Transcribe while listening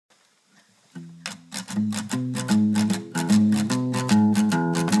Hi,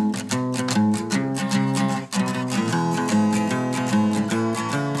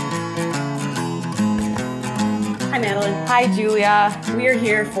 Madeline. Hi, Julia. We are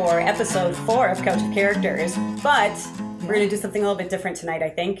here for episode 4 of Couch of Characters, but we're going to do something a little bit different tonight, I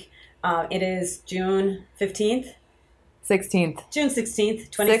think. It is June 15th? 16th. June 16th,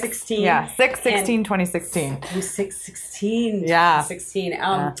 2016. 6/16/2016. 6/16. Yeah. 16.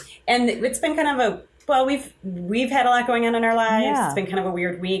 And it's been kind of we've had a lot going on in our lives. Yeah. It's been kind of a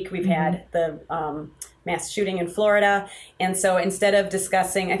weird week. We've had the mass shooting in Florida. And so instead of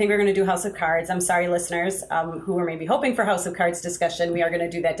discussing, I think we're going to do House of Cards. I'm sorry, listeners, who are maybe hoping for House of Cards discussion. We are going to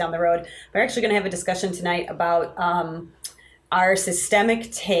do that down the road. We're actually going to have a discussion tonight about our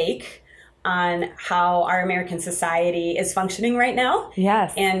systemic take on how our American society is functioning right now.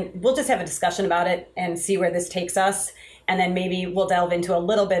 Yes. And we'll just have a discussion about it and see where this takes us. And then maybe we'll delve into a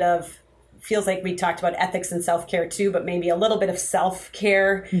little bit of, feels like we talked about ethics and self-care too, but maybe a little bit of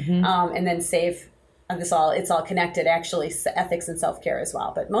self-care, and then save it's all connected, actually, ethics and self-care as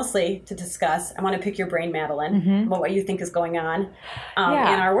well. But mostly to discuss, I want to pick your brain, Madeline, about what you think is going on in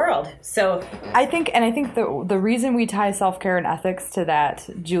our world. So I think the reason we tie self-care and ethics to that,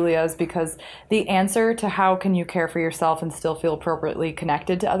 Julia, is because the answer to how can you care for yourself and still feel appropriately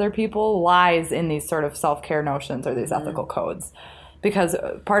connected to other people lies in these sort of self-care notions or these ethical codes. Because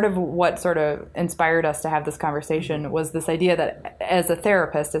part of what sort of inspired us to have this conversation was this idea that as a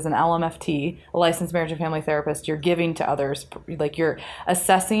therapist, as an LMFT, a licensed marriage and family therapist, you're giving to others, like you're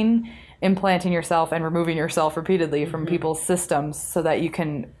assessing, implanting yourself, and removing yourself repeatedly from people's systems so that you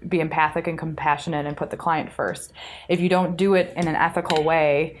can be empathic and compassionate and put the client first. If you don't do it in an ethical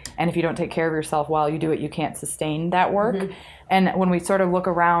way, and if you don't take care of yourself while you do it, you can't sustain that work. And when we sort of look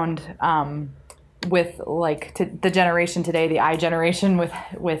around, with like the generation today, the I generation, with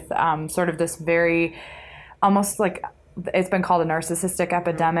sort of this very, almost like it's been called a narcissistic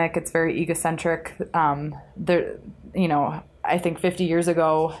epidemic. It's very egocentric. I think 50 years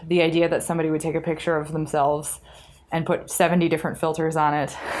ago, the idea that somebody would take a picture of themselves and put 70 different filters on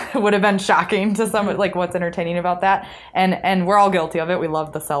it would have been shocking to someone. Like, what's entertaining about that? And we're all guilty of it. We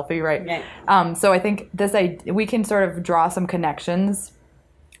love the selfie, right? So I think we can sort of draw some connections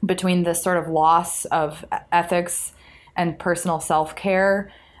between this sort of loss of ethics and personal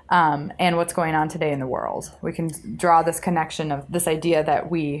self-care and what's going on today in the world. We can draw this connection of this idea that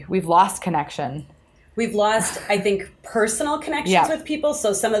we've lost connection. We've lost, I think, personal connections with people.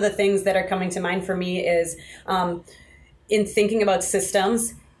 So some of the things that are coming to mind for me is, in thinking about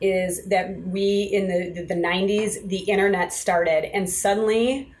systems, is that we, in the 90s, the internet started. And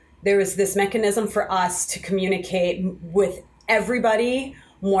suddenly there was this mechanism for us to communicate with everybody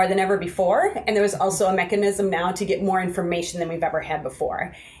more than ever before. And there was also a mechanism now to get more information than we've ever had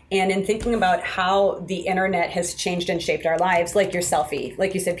before. And in thinking about how the internet has changed and shaped our lives, like your selfie,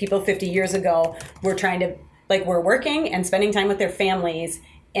 like you said, people 50 years ago were we're working and spending time with their families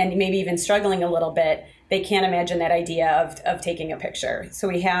and maybe even struggling a little bit. They can't imagine that idea of taking a picture. So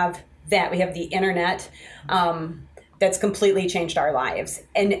we have that. We have the internet that's completely changed our lives.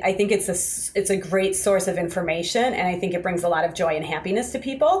 And I think it's a great source of information, and I think it brings a lot of joy and happiness to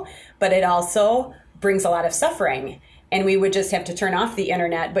people, but it also brings a lot of suffering. And we would just have to turn off the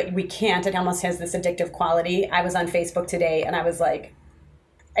internet, but we can't. It almost has this addictive quality. I was on Facebook today, and I was like,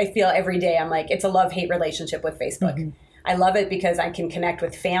 I feel every day, I'm like, it's a love-hate relationship with Facebook. I love it because I can connect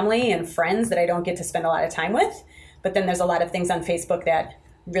with family and friends that I don't get to spend a lot of time with. But then there's a lot of things on Facebook that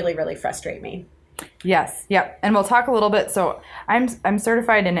really, really frustrate me. Yes. Yep. And we'll talk a little bit. So I'm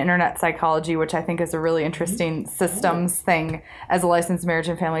certified in internet psychology, which I think is a really interesting systems thing as a licensed marriage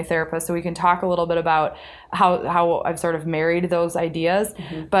and family therapist. So we can talk a little bit about how I've sort of married those ideas.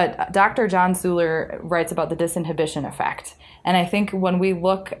 But Dr. John Suhler writes about the disinhibition effect. And I think when we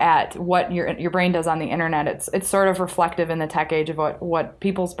look at what your brain does on the internet, it's sort of reflective in the tech age of what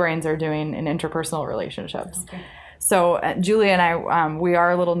people's brains are doing in interpersonal relationships. So Julia and I, we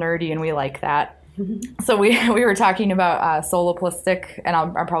are a little nerdy and we like that. So we were talking about soliplistic, and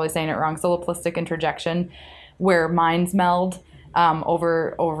I'm probably saying it wrong, soliplistic introjection, where minds meld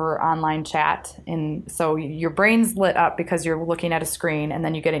over online chat. And so your brain's lit up because you're looking at a screen, and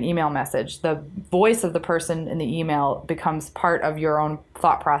then you get an email message. The voice of the person in the email becomes part of your own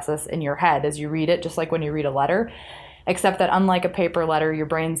thought process in your head as you read it, just like when you read a letter. Except that unlike a paper letter, your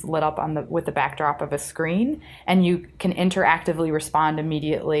brain's lit up with the backdrop of a screen, and you can interactively respond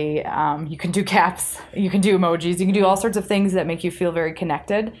immediately. You can do caps, you can do emojis, you can do all sorts of things that make you feel very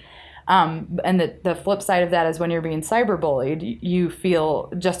connected. And the flip side of that is when you're being cyberbullied, you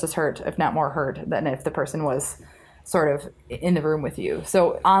feel just as hurt, if not more hurt, than if the person was sort of in the room with you.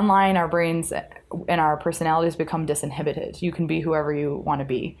 So online, our brains and our personalities become disinhibited. You can be whoever you want to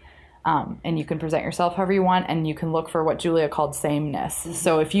be. And you can present yourself however you want, and you can look for what Julia called sameness. Mm-hmm.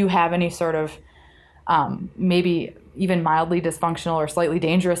 So if you have any sort of maybe even mildly dysfunctional or slightly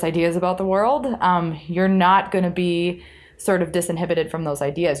dangerous ideas about the world, you're not going to be sort of disinhibited from those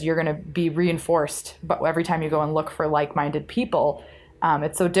ideas. You're going to be reinforced, but every time you go and look for like-minded people,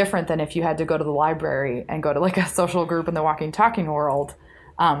 it's so different than if you had to go to the library and go to like a social group in the walking, talking world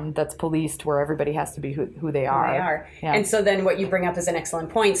that's policed, where everybody has to be who they are. Yeah. And so then what you bring up is an excellent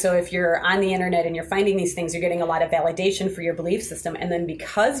point. So if you're on the internet and you're finding these things, you're getting a lot of validation for your belief system. And then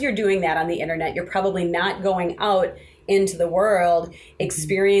because you're doing that on the internet, you're probably not going out into the world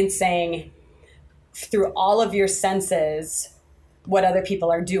experiencing through all of your senses what other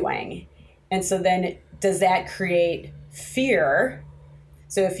people are doing. And so then does that create fear?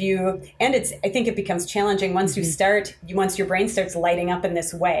 So if you, and it's, I think it becomes challenging once you start, once your brain starts lighting up in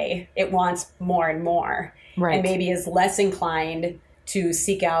this way, it wants more and more. Right. And maybe is less inclined to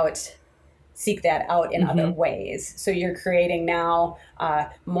seek that out in other ways. So you're creating now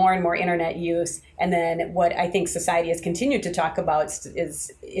more and more internet use. And then what I think society has continued to talk about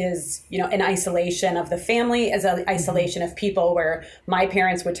is an isolation of the family, as an isolation of people, where my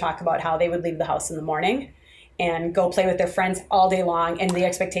parents would talk about how they would leave the house in the morning and go play with their friends all day long, and the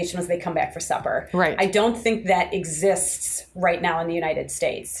expectation was they come back for supper. Right. I don't think that exists right now in the United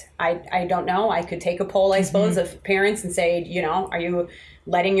States. I don't know. I could take a poll, I suppose, of parents and say, are you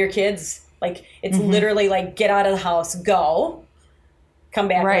letting your kids, like, it's literally like, get out of the house, go, come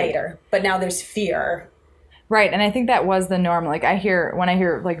back later. But now there's fear. Right. And I think that was the norm. Like when I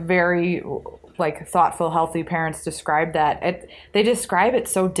hear like very like thoughtful, healthy parents describe that, they describe it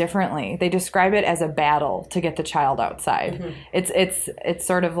so differently. They describe it as a battle to get the child outside. It's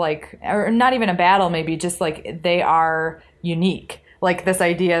sort of like, or not even a battle, maybe just like they are unique. Like this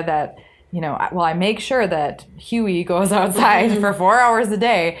idea that, I make sure that Huey goes outside for 4 hours a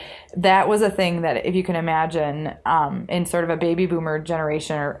day. That was a thing that, if you can imagine, in sort of a baby boomer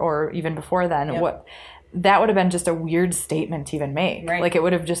generation or even before then, that would have been just a weird statement to even make. Right. Like it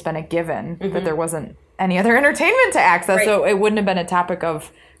would have just been a given that there wasn't any other entertainment to access. Right. So it wouldn't have been a topic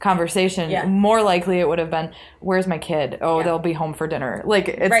of conversation. Yeah. More likely it would have been, where's my kid? Oh, they'll be home for dinner. Like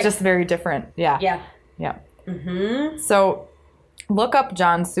it's just very different. Yeah. So look up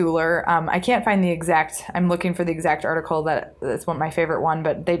John Suler. I can't find I'm looking for the exact article that's my favorite one,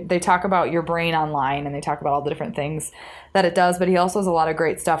 but they talk about your brain online, and they talk about all the different things that it does. But he also has a lot of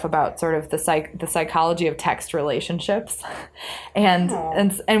great stuff about sort of the psychology of text relationships. And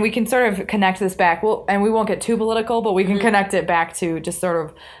we can sort of connect this back. And we won't get too political, but we can connect it back to just sort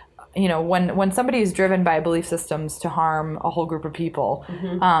of, when somebody is driven by belief systems to harm a whole group of people,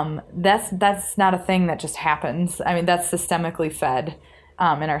 that's not a thing that just happens. I mean, that's systemically fed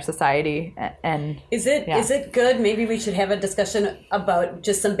in our society. And is it good? Maybe we should have a discussion about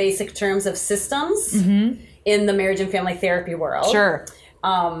just some basic terms of systems in the marriage and family therapy world. Sure.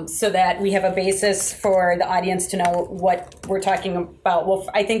 So that we have a basis for the audience to know what we're talking about. Well,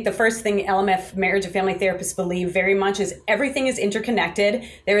 I think the first thing LMF, marriage and family therapists, believe very much is everything is interconnected.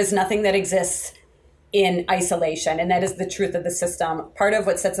 There is nothing that exists in isolation, and that is the truth of the system. Part of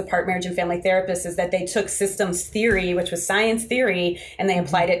what sets apart marriage and family therapists is that they took systems theory, which was science theory, and they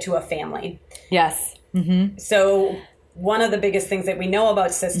applied it to a family. Yes. So one of the biggest things that we know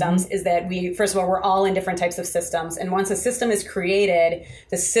about systems is that first of all, we're all in different types of systems. And once a system is created,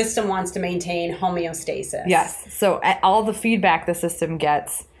 the system wants to maintain homeostasis. Yes. So all the feedback the system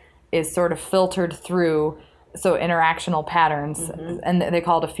gets is sort of filtered through interactional patterns, and they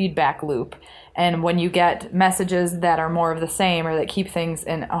call it a feedback loop. And when you get messages that are more of the same, or that keep things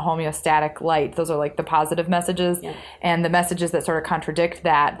in a homeostatic light, those are like the positive messages. Yeah. And the messages that sort of contradict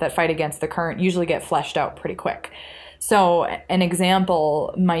that fight against the current, usually get fleshed out pretty quick. So an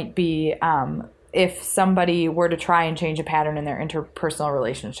example might be if somebody were to try and change a pattern in their interpersonal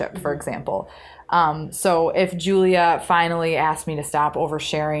relationship, for example. So if Julia finally asked me to stop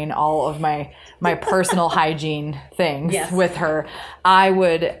oversharing all of my personal hygiene things with her, I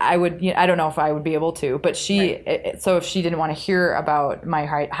would, I don't know if I would be able to, but so if she didn't want to hear about my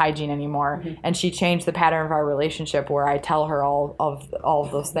hygiene anymore, and she changed the pattern of our relationship where I tell her all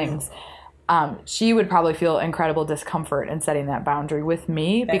of those things, she would probably feel incredible discomfort in setting that boundary with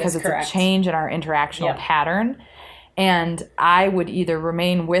me, because it's a change in our interactional pattern. And I would either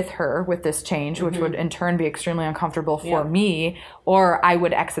remain with her with this change, which would in turn be extremely uncomfortable for me, or I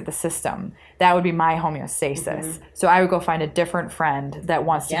would exit the system. That would be my homeostasis. So I would go find a different friend that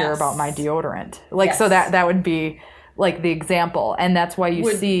wants to hear about my deodorant. So that would be like the example, and that's why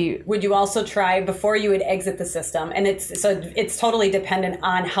you see. Would you also try before you would exit the system? And it's totally dependent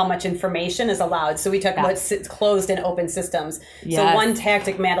on how much information is allowed. So we talk about closed and open systems. Yes. So one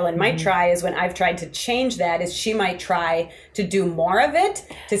tactic Madeline might try is when I've tried to change that is she might try to do more of it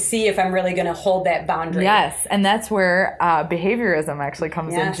to see if I'm really going to hold that boundary. Yes, and that's where behaviorism actually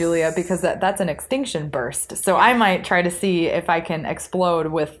comes in, Julia, because that's an extinction burst. So I might try to see if I can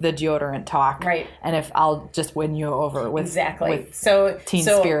explode with the deodorant talk, right? And if I'll just win you over with team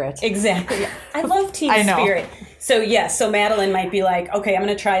spirit. Exactly. I love team spirit. So Madeline might be like, okay, I'm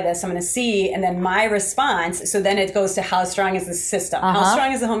going to try this. I'm going to see. And then my response, so then it goes to how strong is the system? How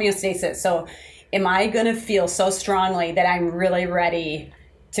strong is the homeostasis? So am I going to feel so strongly that I'm really ready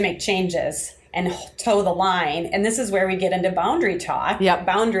to make changes and toe the line? And this is where we get into boundary talk,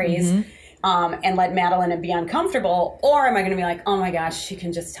 boundaries. And let Madeline be uncomfortable? Or am I going to be like, oh my gosh, she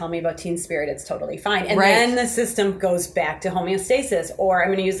can just tell me about team spirit. It's totally fine. And then the system goes back to homeostasis. Or I'm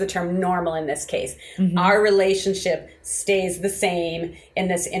going to use the term normal in this case. Our relationship stays the same in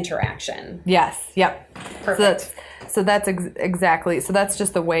this interaction. Yes. Yep. Perfect. So that's exactly. So that's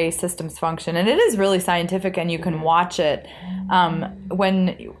just the way systems function. And it is really scientific, and you can watch it.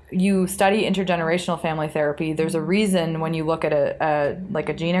 When you study intergenerational family therapy, there's a reason when you look at a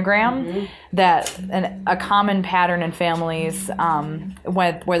genogram that a common pattern in families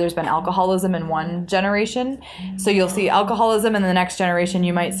where there's been alcoholism in one generation. So you'll see alcoholism in the next generation.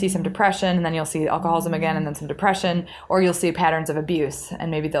 You might see some depression, and then you'll see alcoholism again, and then some depression. Or you'll see patterns of abuse,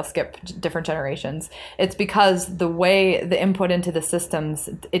 and maybe they'll skip different generations. It's because the way the input into the systems,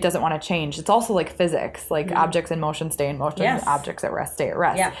 it doesn't want to change. It's also like physics, like objects in motion stay in motion, objects at rest stay at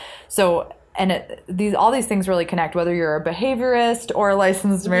rest. Yeah. So, and all these things really connect, whether you're a behaviorist or a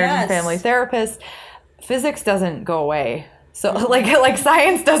licensed marriage and family therapist. Physics doesn't go away. So like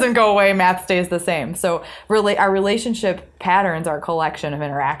science doesn't go away, math stays the same. So our relationship patterns are a collection of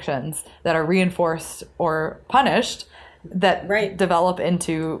interactions that are reinforced or punished that develop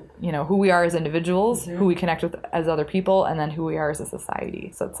into, who we are as individuals, who we connect with as other people, and then who we are as a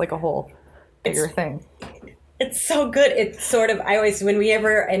society. So it's like a whole bigger thing. It's so good. It's sort of,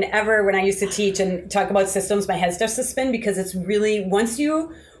 when I used to teach and talk about systems, my head starts to spin, because it's really,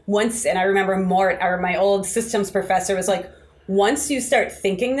 and I remember Mort, my old systems professor, was like, once you start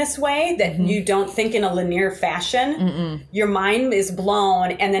thinking this way, that you don't think in a linear fashion, your mind is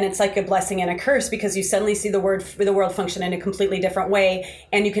blown, and then it's like a blessing and a curse, because you suddenly see the world function in a completely different way,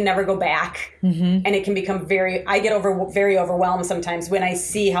 and you can never go back. And it can become I get very overwhelmed sometimes when I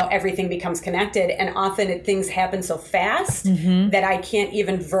see how everything becomes connected, and often things happen so fast that I can't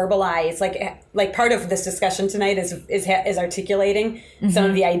even verbalize. Like part of this discussion tonight is articulating some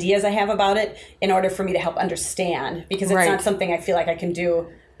of the ideas I have about it in order for me to help understand, because it's not something I feel like I can do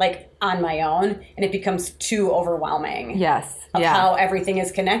on my own, and it becomes too overwhelming. Yes. Of how everything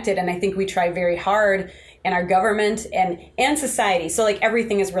is connected. And I think we try very hard in our government and society. So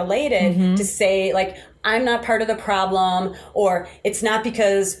everything is related to say I'm not part of the problem, or it's not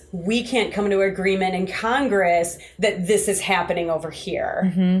because we can't come to agreement in Congress that this is happening over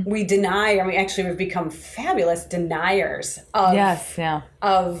here. We deny, and we've become fabulous deniers of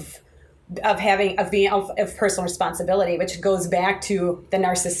personal responsibility, which goes back to the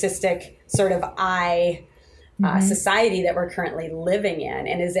narcissistic sort of society that we're currently living in.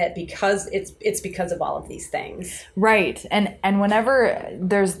 And is that because it's because of all of these things? Right. And whenever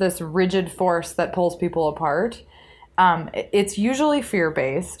there's this rigid force that pulls people apart, it's usually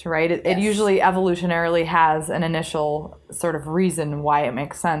fear-based, right? It usually evolutionarily has an initial sort of reason why it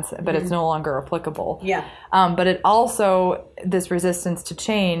makes sense, but it's no longer applicable. Yeah. But it also, this resistance to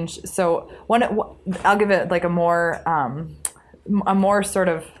change. So I'll give it a more sort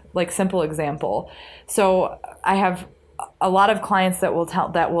of simple example. So I have a lot of clients that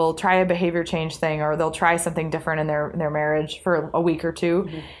will try a behavior change thing, or they'll try something different in their marriage for a week or two,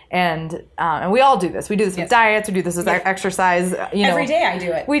 and we all do this. We do this with diets. We do this with exercise. Every day I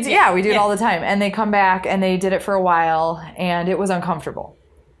do it. We do it all the time. And they come back and they did it for a while, and it was uncomfortable.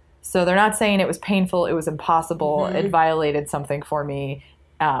 So they're not saying it was painful. It was impossible. It violated something for me.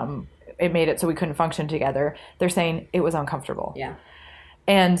 It made it so we couldn't function together. They're saying it was uncomfortable. Yeah.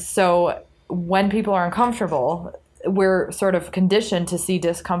 And so when people are uncomfortable, we're sort of conditioned to see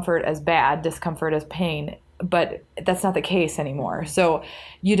discomfort as bad, discomfort as pain, but that's not the case anymore. So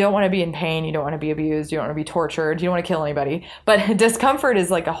you don't want to be in pain, you don't want to be abused, you don't want to be tortured, you don't want to kill anybody, but discomfort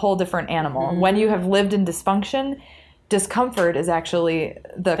is a whole different animal. When you have lived in dysfunction, discomfort is actually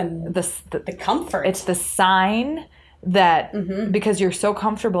the comfort. It's the sign that because you're so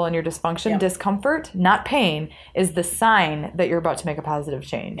comfortable in your dysfunction, discomfort, not pain, is the sign that you're about to make a positive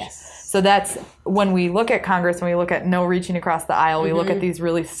change. Yes. So that's when we look at Congress, when we look at no reaching across the aisle, we look at these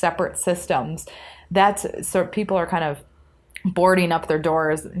really separate systems. That's so people are kind of boarding up their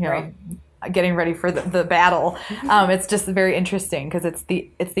doors, you know, getting ready for the battle. It's just very interesting because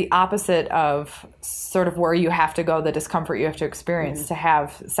it's the opposite of sort of where you have to go, the discomfort you have to experience to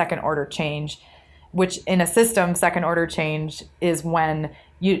have second order change, which in a system, second order change is when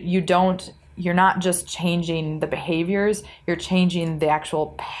you're not just changing the behaviors, you're changing the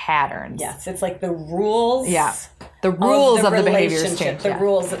actual patterns. Yes, it's like the rules. Yeah. The rules of the behaviors change. The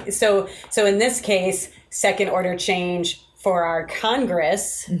rules. So in this case, second order change for our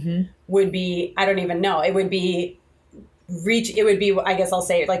Congress would be, I don't even know, it would be, I guess I'll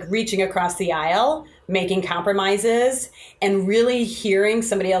say, like reaching across the aisle, making compromises, and really hearing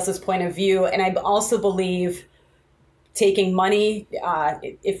somebody else's point of view. And I also believe taking money, are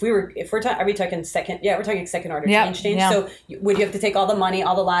we talking second? Yeah, we're talking second order change. Yeah. So would you have to take all the money,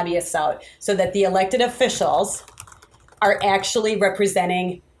 all the lobbyists out so that the elected officials are actually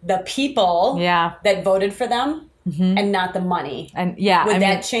representing the people that voted for them? And not the money. And would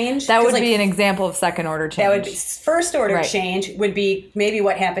that change? That would be an example of second order change. That would be first order change would be maybe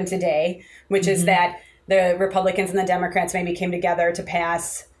what happened today, which is that the Republicans and the Democrats maybe came together to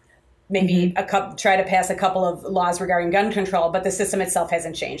pass try to pass a couple of laws regarding gun control, but the system itself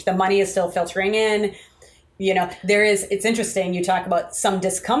hasn't changed. The money is still filtering in. You know, it's interesting. You talk about some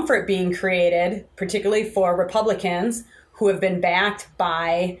discomfort being created, particularly for Republicans who have been backed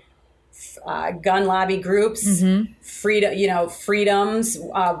by gun lobby groups, freedoms,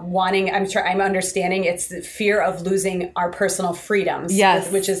 wanting. I'm understanding it's the fear of losing our personal freedoms,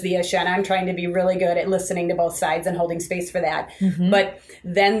 which is the issue. And I'm trying to be really good at listening to both sides and holding space for that. But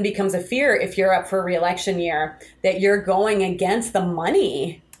then becomes a fear if you're up for a re-election year that you're going against the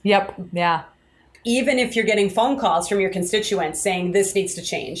money. Yep. Yeah. Even if you're getting phone calls from your constituents saying this needs to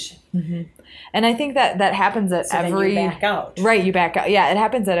change. And I think that happens at every... then you back out. Right, you back out. Yeah, it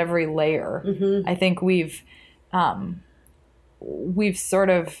happens at every layer. I think we've sort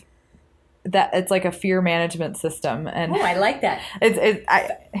of... that it's like a fear management system. And I like that.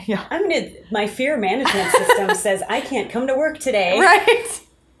 My fear management system says I can't come to work today. Right.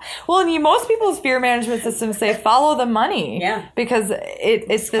 Well, and most people's fear management systems say follow the money. Yeah. Because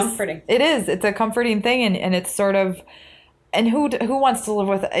it's comforting. It is. It's a comforting thing, and it's sort of... And who wants to live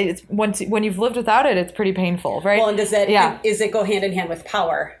with it? It's when you've lived without it, it's pretty painful, right? Well, and does it go hand in hand with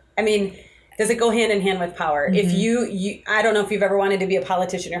power? I mean, does it go hand in hand with power? If you I don't know if you've ever wanted to be a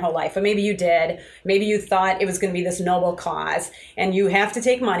politician your whole life, but maybe you did. Maybe you thought it was going to be this noble cause, and you have to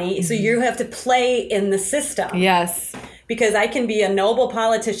take money, so you have to play in the system. Yes. Because I can be a noble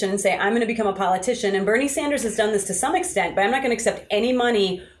politician and say, I'm going to become a politician, and Bernie Sanders has done this to some extent, but I'm not going to accept any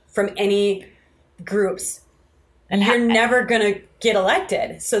money from any groups. And you're never going to get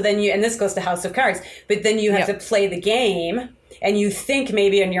elected. So then and this goes to House of Cards, but then you have to play the game, and you think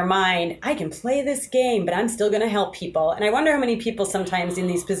maybe in your mind, I can play this game, but I'm still going to help people. And I wonder how many people sometimes in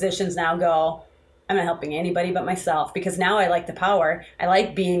these positions now go, I'm not helping anybody but myself, because now I like the power. I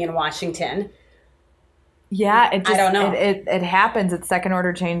like being in Washington. Yeah, I don't know. It happens. It's second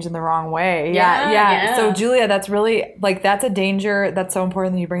order change in the wrong way. Yeah. So Julia, that's really that's a danger. That's so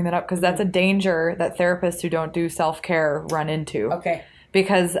important that you bring that up, because that's a danger that therapists who don't do self-care run into. Okay.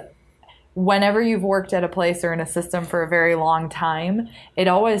 Because whenever you've worked at a place or in a system for a very long time, it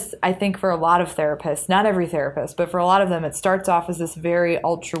always, I think for a lot of therapists, not every therapist, but for a lot of them, it starts off as this very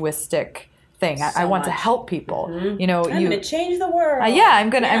altruistic thing. I want to help people. You know, I'm going to change the world. I'm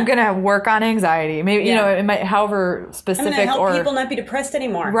gonna work on anxiety. Maybe you know, it might, however specific. I'm going to help people not be depressed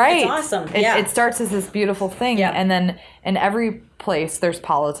anymore. Right. It's awesome. It starts as this beautiful thing, and then in every place there's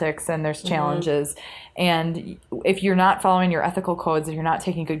politics and there's challenges. And if you're not following your ethical codes, if you're not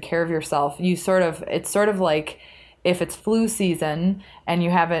taking good care of yourself, it's sort of like if it's flu season and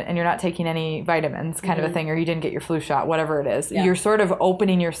you're not taking any vitamins kind of a thing, or you didn't get your flu shot, whatever it is, you're sort of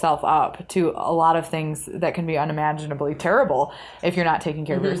opening yourself up to a lot of things that can be unimaginably terrible if you're not taking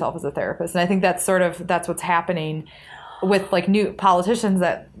care of yourself as a therapist. And I think that's what's happening with new politicians,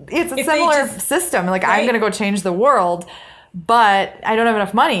 that it's a similar system. I'm going to go change the world, but I don't have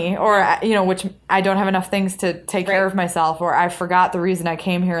enough money, or, which I don't have enough things to take care of myself, or I forgot the reason I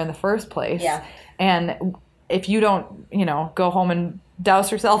came here in the first place. Yeah. And if you don't, go home and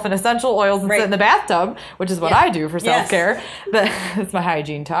douse yourself in essential oils and sit in the bathtub, which is what I do for self-care, that's my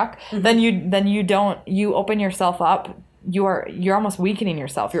hygiene talk, then you open yourself up. You're almost weakening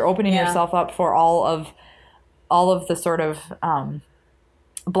yourself. You're opening yourself up for all of the sort of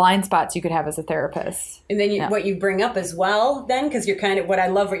blind spots you could have as a therapist. And then what you bring up as well, then, because you're kind of, what I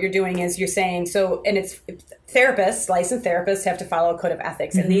love what you're doing is you're saying, so, and it's therapists, licensed therapists have to follow a code of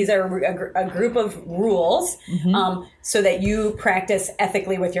ethics. And these are a group of rules so that you practice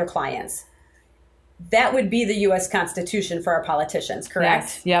ethically with your clients. That would be the U.S. Constitution for our politicians, correct?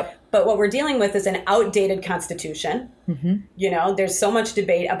 Yes. Yep. But what we're dealing with is an outdated Constitution. You know, there's so much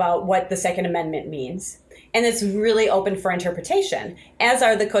debate about what the Second Amendment means. And it's really open for interpretation, as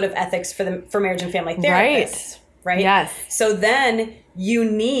are the code of ethics for marriage and family therapists. Right? Yes. So then you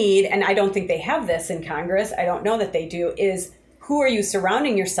need, and I don't think they have this in Congress, I don't know that they do, is who are you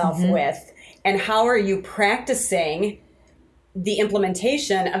surrounding yourself with, and how are you practicing the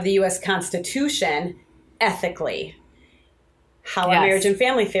implementation of the U.S. Constitution ethically? How are marriage and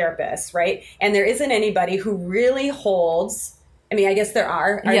family therapists, right? And there isn't anybody who really holds, I mean, I guess there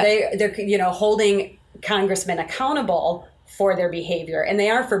are. They're, you know, holding congressmen accountable for their behavior, and they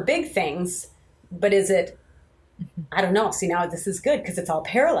are for big things, but is it, I don't know. See, now this is good because it's all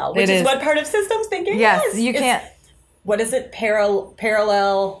parallel, which is what part of systems thinking is. You can't. What is it?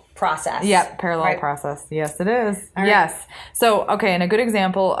 Parallel process. Yep, parallel process. Yes, it is. Yes. So, okay, and a good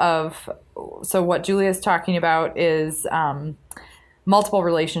example of, so what Julia's talking about is multiple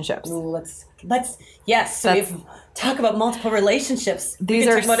relationships. Yes. So we've talk about multiple relationships. These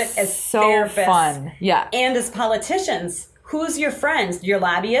are talk about it as so therapists, fun. Yeah. And as politicians. Who's your friends? Your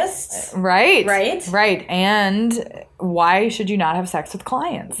lobbyists? Right. Right? Right. And why should you not have sex with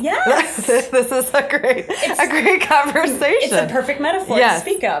clients? Yes. This is a great conversation. It's a perfect metaphor to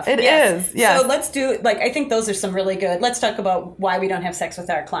speak of. It is. Yes. So let's do, I think those are some really good. Let's talk about why we don't have sex with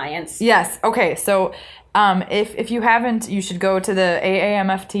our clients. Yes. Okay. So if you haven't, you should go to the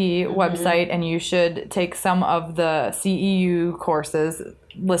AAMFT website and you should take some of the CEU courses,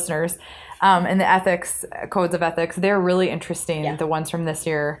 listeners. And the ethics, codes of ethics, they're really interesting. Yeah. The ones from this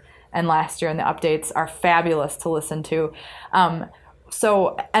year and last year and the updates are fabulous to listen to.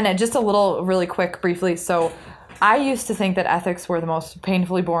 So, and just a little really quick, briefly. So I used to think that ethics were the most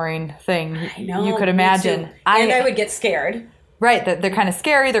painfully boring thing you could imagine. And I would get scared. Right. They're kind of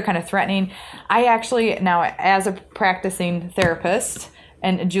scary. They're kind of threatening. I actually, now as a practicing therapist,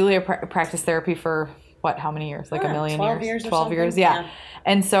 and Julia practiced therapy for how many years? Like a million 12 years? 12 years, yeah.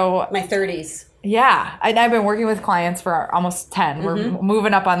 And so... My 30s. Yeah. I've been working with clients for almost 10. We're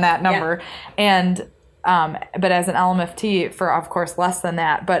moving up on that number. Yeah. And, but as an LMFT for, of course, less than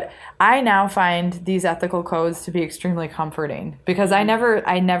that. But I now find these ethical codes to be extremely comforting because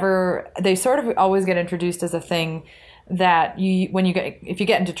they sort of always get introduced as a thing that if you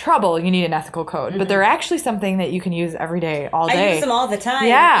get into trouble, you need an ethical code. But they're actually something that you can use every day, all day. I use them all the time,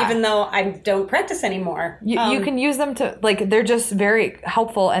 even though I don't practice anymore. You can use them to, they're just very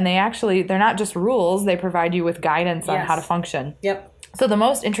helpful, and they're not just rules, they provide you with guidance on how to function. Yep. So the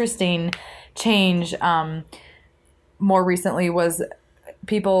most interesting change more recently was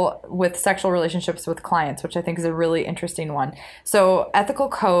people with sexual relationships with clients, which I think is a really interesting one. So Ethical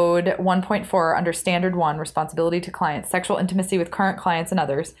Code 1.4 under Standard 1, Responsibility to Clients, Sexual Intimacy with Current Clients and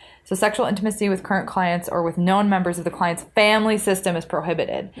Others. So sexual intimacy with current clients or with known members of the client's family system is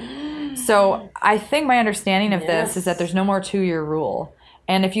prohibited. So I think my understanding of this is that there's no more 2-year rule.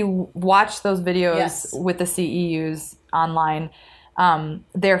 And if you watch those videos with the CEUs online,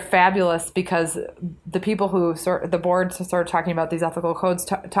 they're fabulous because the people who the board sort of talking about these ethical codes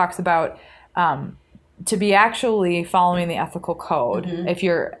talks about to be actually following the ethical code. If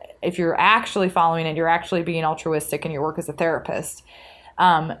you're actually following it, you're actually being altruistic in your work as a therapist.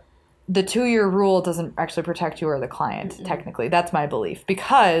 The 2-year rule doesn't actually protect you or the client, technically. That's my belief.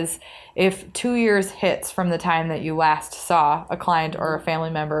 Because if 2 years hits from the time that you last saw a client or a family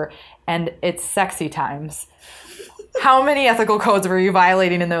member and it's sexy times, how many ethical codes were you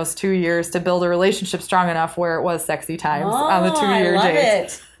violating in those 2 years to build a relationship strong enough where it was sexy times on the 2-year date? I love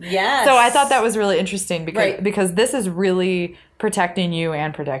it. Yes. So I thought that was really interesting because this is really protecting you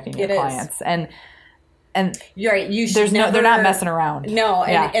and protecting your clients. And you're right. They're not messing around. No.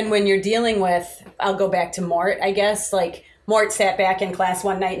 And when you're dealing with, I'll go back to Mort, I guess, Mort sat back in class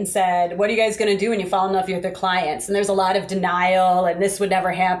one night and said, what are you guys going to do when you fall in love with your clients? And there's a lot of denial and this would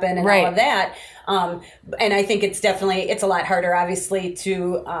never happen and all of that. And I think it's a lot harder, obviously,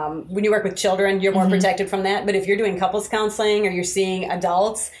 to, when you work with children, you're more protected from that. But if you're doing couples counseling or you're seeing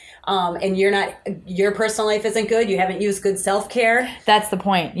adults, and your personal life isn't good, you haven't used good self-care. That's the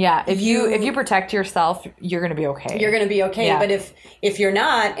point. Yeah. If you protect yourself, you're going to be okay. You're going to be okay. Yeah. But if you're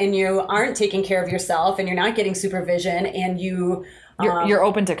not, and you aren't taking care of yourself, and you're not getting supervision, and you're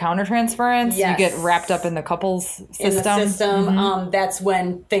open to countertransference. Yes. You get wrapped up in the couples system. That's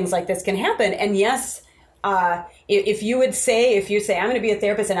when things like this can happen. And yes, if you say, I'm going to be a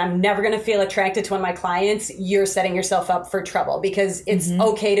therapist and I'm never going to feel attracted to one of my clients, you're setting yourself up for trouble, because it's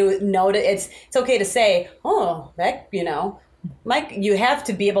okay to it's okay to say, oh, that, Mike, you have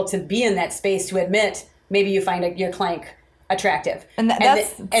to be able to be in that space to admit maybe you find your client attractive. And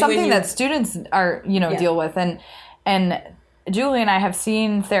that's something that students are, deal with. And Julie and I have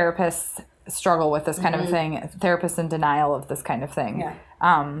seen therapists struggle with this kind of thing, therapists in denial of this kind of thing. Yeah.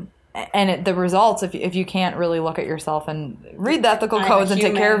 And the results, if you can't really look at yourself and read the ethical codes and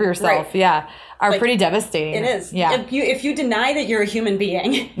take care of yourself, are pretty devastating. It is. Yeah. If you deny that you're a human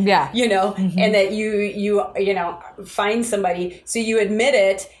being, and that you find somebody, so you admit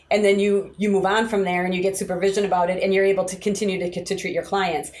it, and then you move on from there, and you get supervision about it, and you're able to continue to treat your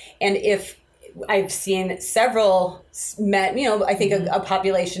clients. And if I've seen several met, I think a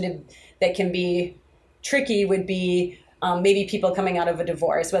population that can be tricky would be maybe people coming out of a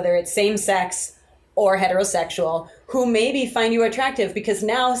divorce, whether it's same-sex or heterosexual, who maybe find you attractive because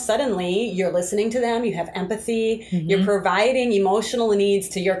now suddenly you're listening to them, you have empathy, you're providing emotional needs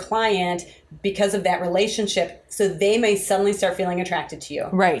to your client because of that relationship, so they may suddenly start feeling attracted to you.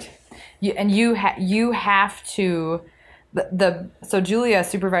 Right. You have to... So Julia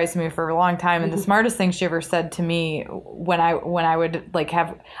supervised me for a long time, and the smartest thing she ever said to me when I would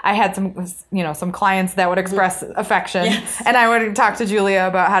I had some clients that would express affection, and I would talk to Julia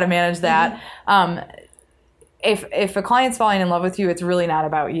about how to manage that. If a client's falling in love with you, it's really not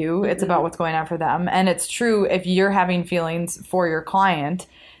about you. It's about what's going on for them. And it's true, if you're having feelings for your client,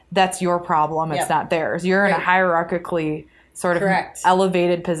 that's your problem. It's not theirs. You're in a hierarchically sort of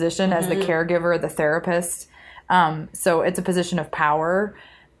elevated position as the caregiver, the therapist. So it's a position of power,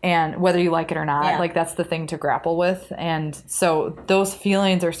 and whether you like it or not, that's the thing to grapple with. And so those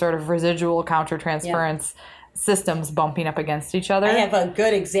feelings are sort of residual countertransference systems bumping up against each other. I have a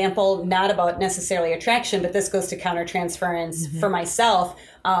good example, not about necessarily attraction, but this goes to countertransference for myself.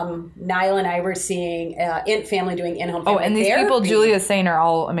 Niall and I were seeing family doing in-home family and these therapy. people Julia is saying are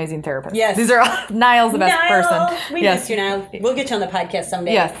all amazing therapists. Yes. These are all, Niall's the best person. We miss you, Niall. We'll get you on the podcast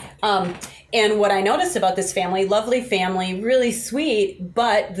someday. Yes. And what I noticed about this family, lovely family, really sweet,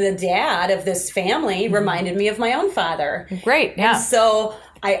 but the dad of this family reminded me of my own father. Great, yeah. And so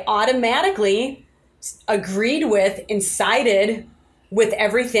I automatically agreed with and sided with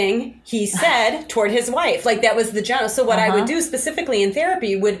everything he said toward his wife. Like, that was the general. So what I would do specifically in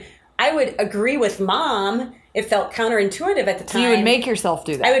therapy I would agree with mom. It felt counterintuitive at the time. So you would make yourself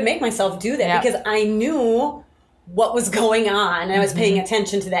do that. I would make myself do that because I knew what was going on, and I was paying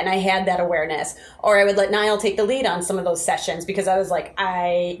attention to that, and I had that awareness. Or I would let Niall take the lead on some of those sessions, because I was like, the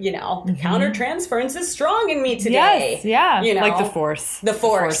countertransference is strong in me today. Yes, yeah. Like the force. The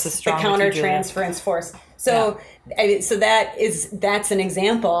force is strong. The countertransference force. So, so that's an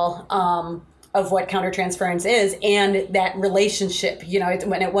example of what countertransference is, and that relationship,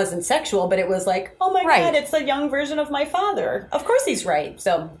 when it wasn't sexual, but it was like, oh my God, it's a young version of my father. Of course he's right.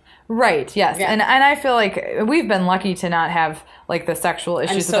 So. Right, yes. Yeah. And I feel like we've been lucky to not have like the sexual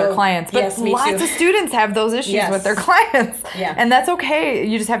issues with our clients, but lots of students have those issues with their clients. Yeah. And that's okay.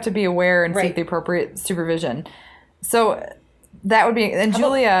 You just have to be aware and seek the appropriate supervision. So that would be, and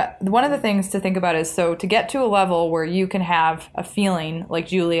Julia, one of the things to think about is, so to get to a level where you can have a feeling like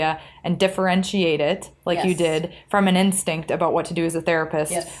Julia and differentiate it like you did from an instinct about what to do as a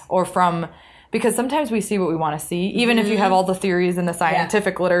therapist, or from... Because sometimes we see what we want to see. Even if you have all the theories in the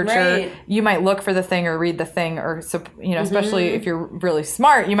scientific literature, you might look for the thing or read the thing, or especially if you're really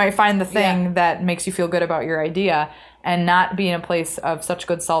smart, you might find the thing that makes you feel good about your idea, and not be in a place of such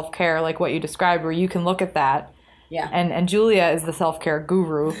good self-care like what you described, where you can look at that. Yeah. And Julia is the self-care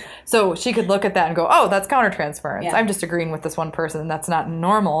guru. So she could look at that and go, oh, that's countertransference. I'm just agreeing with this one person. That's not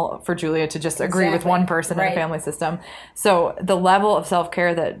normal for Julia to just agree with one person in a family system. So the level of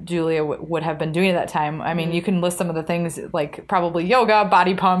self-care that Julia would have been doing at that time, I mean, you can list some of the things, like probably yoga,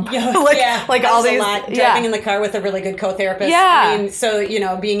 body pump. like all these. Driving in the car with a really good co-therapist. Yeah. I mean, so,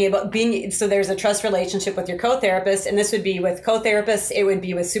 so there's a trust relationship with your co-therapist, and this would be with co-therapists, it would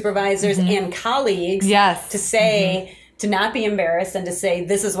be with supervisors and colleagues. Yes. To say, to not be embarrassed, and to say,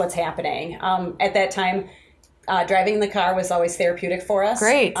 this is what's happening. At that time, driving in the car was always therapeutic for us.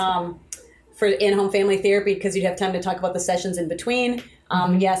 Great. For in-home family therapy, because you'd have time to talk about the sessions in between.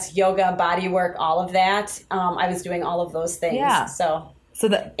 Yes, yoga, body work, all of that. I was doing all of those things. Yeah.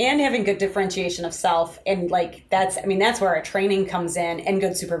 And having good differentiation of self, and that's where our training comes in, and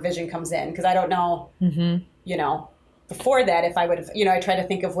good supervision comes in, because I don't know, before that, if I would have, I try to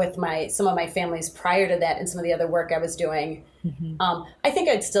think of with some of my families prior to that, and some of the other work I was doing, I think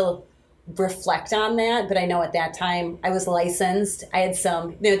I'd still reflect on that, but I know at that time I was licensed. I had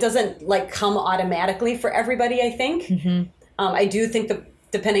some, it doesn't like come automatically for everybody, I think. I do think that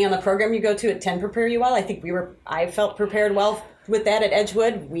depending on the program you go to, it can prepare you well. I think I felt prepared well with that at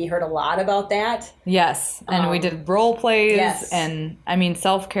Edgewood. We heard a lot about that. Yes. And we did role plays. Yes. And I mean,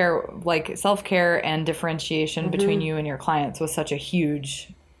 self-care and differentiation between you and your clients was such a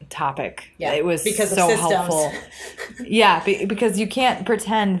huge topic. Yeah. It was because so of systems. helpful. Yeah. Because you can't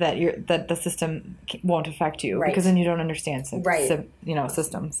pretend that the system won't affect you, because then you don't understand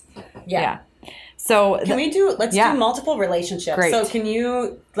systems. Yeah. So let's do multiple relationships. Great.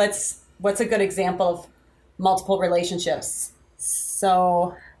 So what's a good example of multiple relationships?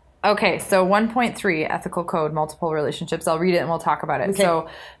 So 1.3 ethical code, multiple relationships. I'll read it and we'll talk about it. Okay. So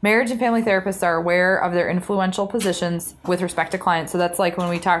marriage and family therapists are aware of their influential positions with respect to clients. So that's like when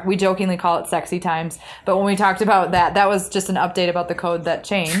we jokingly call it sexy times, but when we talked about that was just an update about the code that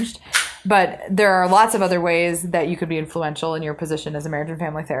changed. But there are lots of other ways that you could be influential in your position as a marriage and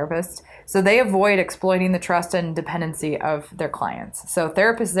family therapist. So they avoid exploiting the trust and dependency of their clients. So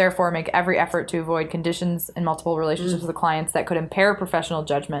therapists therefore make every effort to avoid conditions in multiple relationships with the clients that could impair professional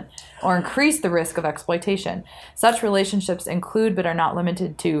judgment or increase the risk of exploitation. Such relationships include, but are not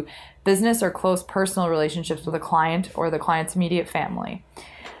limited to, business or close personal relationships with a client or the client's immediate family.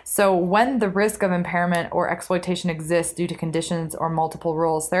 So when the risk of impairment or exploitation exists due to conditions or multiple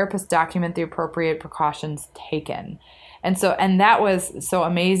roles, therapists document the appropriate precautions taken. And that was so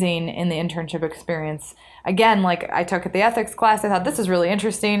amazing in the internship experience. Again, like I took at the ethics class, I thought this is really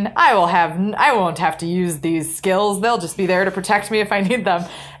interesting. I won't have to use these skills. They'll just be there to protect me if I need them.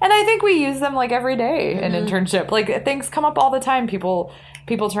 And I think we use them like every day in internship. Like things come up all the time. People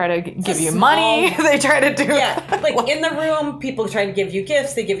try to give you money. They try to do like in the room, people try to give you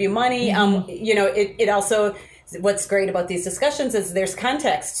gifts. They give you money. It also, what's great about these discussions is there's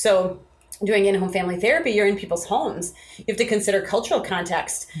context. So doing in-home family therapy, you're in people's homes. You have to consider cultural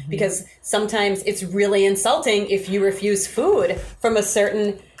context because sometimes it's really insulting if you refuse food from a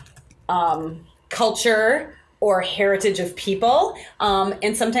certain culture or heritage of people.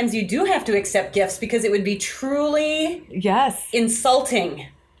 And sometimes you do have to accept gifts because it would be truly insulting.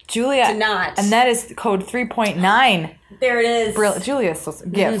 Julia, to not. And that is code 3.9. There it is. Brilliant. Julia is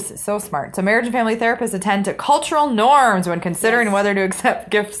gifts, so smart. So marriage and family therapists attend to cultural norms when considering whether to accept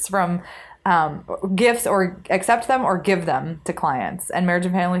gifts or accept them or give them to clients. And marriage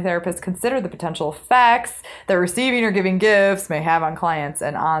and family therapists consider the potential effects that receiving or giving gifts may have on clients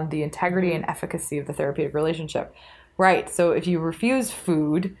and on the integrity and efficacy of the therapeutic relationship. Right. So if you refuse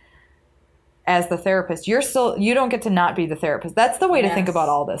food as the therapist, you don't get to not be the therapist. That's the way to think about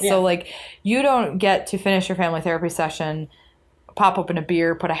all this. Yeah. So like you don't get to finish your family therapy session, pop open a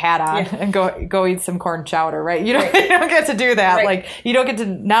beer, put a hat on, and go eat some corn chowder, right? You don't get to do that. Right. Like you don't get to.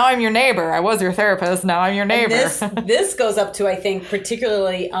 Now I'm your neighbor. I was your therapist. Now I'm your neighbor. And this goes up to, I think,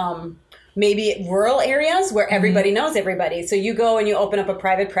 particularly maybe rural areas where everybody knows everybody. So you go and you open up a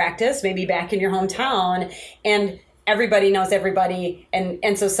private practice, maybe back in your hometown, and everybody knows everybody,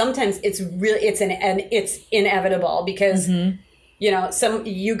 and so sometimes it's inevitable because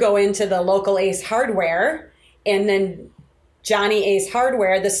you go into the local Ace Hardware, and then Johnny Ace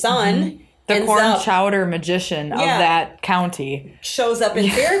Hardware, the son, the corn chowder magician of that county, shows up in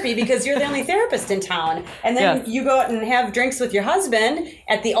therapy because you're the only therapist in town, and then you go out and have drinks with your husband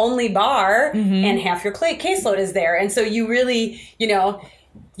at the only bar, and half your caseload is there, and so you really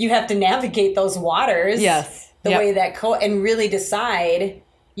you have to navigate those waters. The way that and really decide,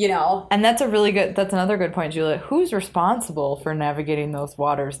 And that's another good point, Julia. Who's responsible for navigating those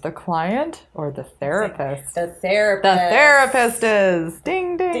waters? The client or the therapist? The therapist. The therapist is.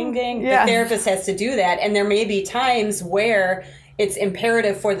 Ding, ding. Ding, ding. Yeah. The therapist has to do that. And there may be times where it's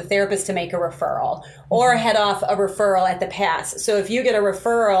imperative for the therapist to make a referral or head off a referral at the pass. So if you get a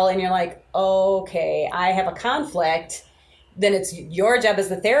referral and you're like, okay, I have a conflict, then it's your job as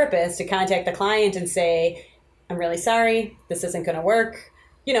the therapist to contact the client and say, I'm really sorry, this isn't going to work.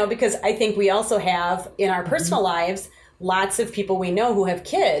 Because I think we also have in our personal lives, lots of people we know who have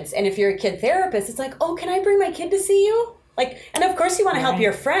kids. And if you're a kid therapist, it's like, oh, can I bring my kid to see you? And of course you want to help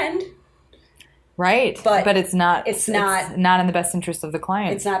your friend. Right. But it's not in the best interest of the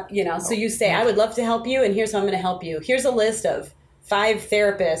client. It's not, so you say, I would love to help you. And here's how I'm going to help you. Here's a list of 5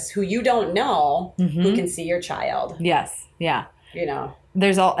 therapists who you don't know who can see your child. Yes. Yeah.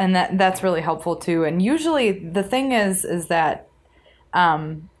 There's and that's really helpful too. And usually the thing is that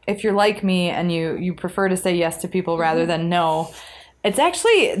if you're like me and you prefer to say yes to people rather than no, it's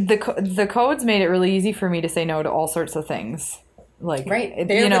actually the codes made it really easy for me to say no to all sorts of things. Like, right. and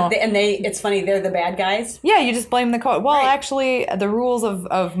it's funny, they're the bad guys. Yeah, you just blame the code. Well, Right. Actually, the rules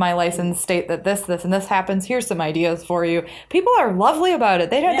of my license state that this, and this happens. Here's some ideas for you. People are lovely about it.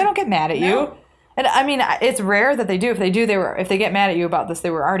 They don't get mad at you. And I mean, it's rare that they do. If they do, if they get mad at you about this, they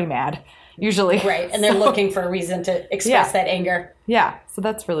were already mad, usually. Right, and they're looking for a reason to express that anger. Yeah, so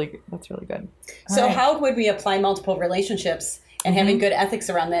that's really good. So how would we apply multiple relationships and having good ethics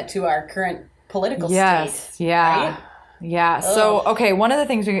around that to our current political state? Yeah. Right? Yeah. So, okay, one of the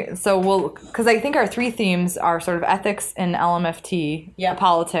things because I think our three themes are sort of ethics and LMFT,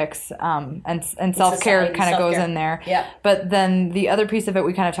 politics, and self-care kind of goes in there. Yeah. But then the other piece of it,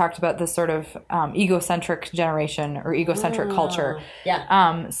 we kind of talked about this sort of egocentric generation or egocentric culture.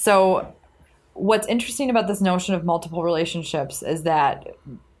 Yeah. So what's interesting about this notion of multiple relationships is that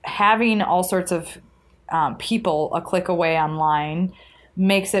having all sorts of people a click away online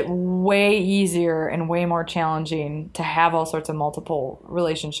makes it way easier and way more challenging to have all sorts of multiple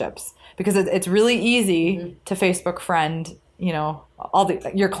relationships, because it's really easy to Facebook friend,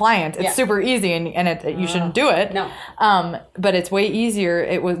 your client. It's super easy, and you shouldn't do it. No. But it's way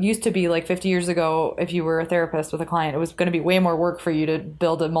easier. Used to be like 50 years ago, if you were a therapist with a client, it was going to be way more work for you to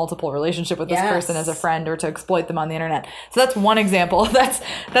build a multiple relationship with this person as a friend, or to exploit them on the internet. So that's one example. That's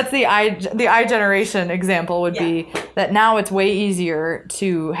the I generation example would be that now it's way easier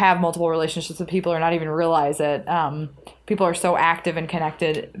to have multiple relationships with people or not even realize it. People are so active and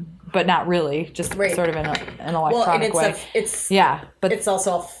connected, but not really, just sort of in an electronic way. But it's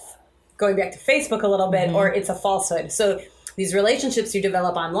also going back to Facebook a little bit, or it's a falsehood. So these relationships you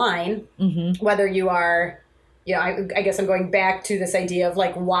develop online, whether you are, I guess I'm going back to this idea of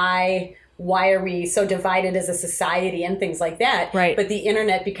like, why are we so divided as a society and things like that? Right. But the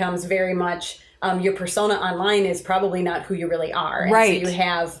internet becomes very much, your persona online is probably not who you really are. And right. So you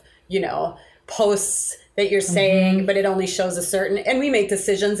have, posts that you're saying, but it only shows a certain, and we make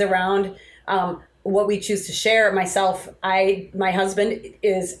decisions around what we choose to share. My husband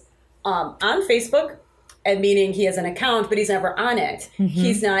is on Facebook, and meaning he has an account, but he's never on it.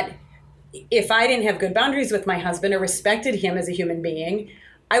 He's not, if I didn't have good boundaries with my husband or respected him as a human being,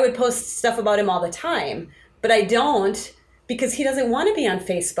 I would post stuff about him all the time, but I don't, because he doesn't want to be on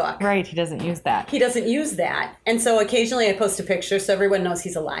Facebook. Right, he doesn't use that. And so occasionally I post a picture so everyone knows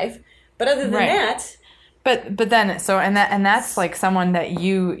he's alive. But other than that, but then that's like someone that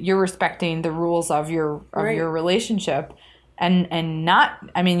you're respecting the rules of your relationship, and not,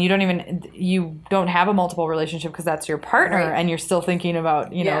 I mean, you don't have a multiple relationship because that's your partner, and you're still thinking about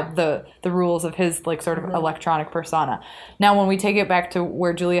the rules of his like sort of electronic persona. Now, when we take it back to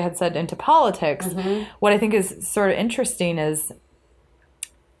where Julia had said into politics, what I think is sort of interesting is,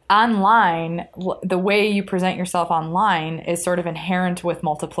 online, the way you present yourself online is sort of inherent with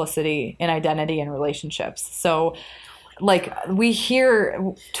multiplicity in identity and relationships. So, like, we hear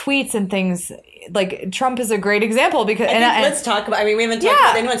tweets and things, like Trump is a great example because. Let's talk about. I mean, we haven't talked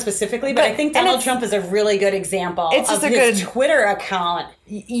about anyone specifically, but I think Donald Trump is a really good example. It's just of his Twitter account.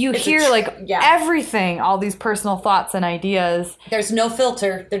 You hear everything, all these personal thoughts and ideas. There's no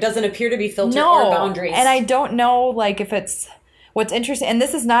filter. There doesn't appear to be filter or boundaries. And I don't know, like, if it's. What's interesting, and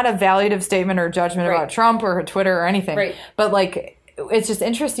this is not a evaluative statement or judgment about Trump or Twitter or anything, but like, it's just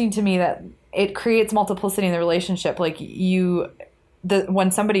interesting to me that it creates multiplicity in the relationship. Like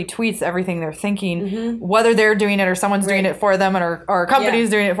when somebody tweets everything they're thinking, whether they're doing it or someone's doing it for them, or a company's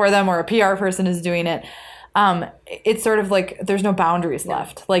doing it for them, or a PR person is doing it, it's sort of like there's no boundaries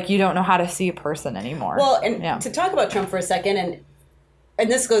left. Like, you don't know how to see a person anymore. Well, and to talk about Trump for a second, and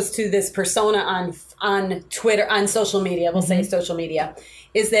this goes to this persona on Twitter, on social media, we'll say social media,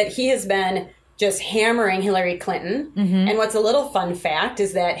 is that he has been just hammering Hillary Clinton. And what's a little fun fact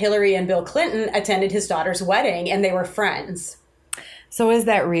is that Hillary and Bill Clinton attended his daughter's wedding, and they were friends. So is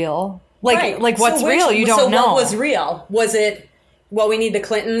that real? Like what's real? You don't know. So what was real? Was it, well, we need the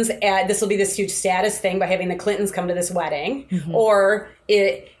Clintons, this will be this huge status thing by having the Clintons come to this wedding, or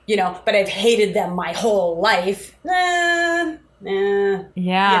it, but I've hated them my whole life. But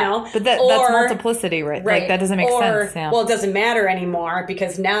that's multiplicity, right? Like, that doesn't make sense. Yeah. Well, it doesn't matter anymore,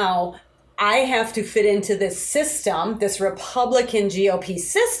 because now I have to fit into this system, this Republican GOP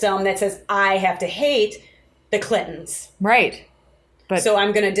system that says I have to hate the Clintons. Right. So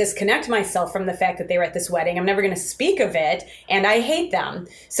I'm going to disconnect myself from the fact that they were at this wedding. I'm never going to speak of it, and I hate them.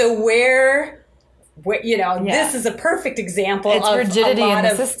 So this is a perfect example of rigidity in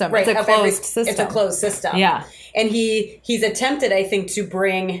the system. It's a closed system. It's a closed system. Yeah. And he's attempted, I think, to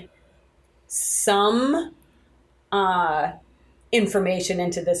bring some information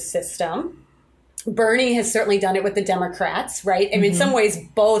into this system. Bernie has certainly done it with the Democrats, right? I mean, in some ways,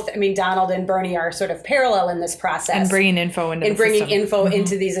 both, Donald and Bernie are sort of parallel in this process. And bringing info into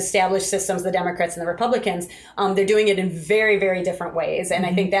into these established systems, the Democrats and the Republicans. They're doing it in very, very different ways. And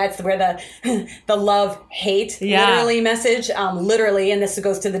I think that's where the love-hate literally message, literally, and this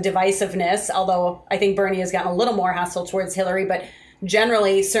goes to the divisiveness, although I think Bernie has gotten a little more hostile towards Hillary, but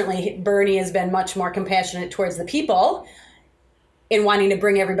generally, certainly, Bernie has been much more compassionate towards the people in wanting to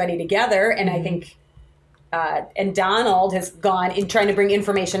bring everybody together. And I think, and Donald has gone in trying to bring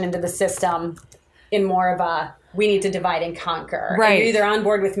information into the system in more of a, we need to divide and conquer. Right. And you're either on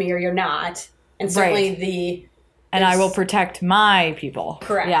board with me or you're not. And certainly and I will protect my people.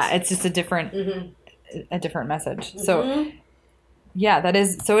 Correct. Yeah, it's just a different message. So, that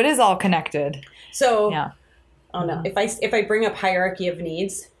is, so it is all connected. So, oh no, if I bring up hierarchy of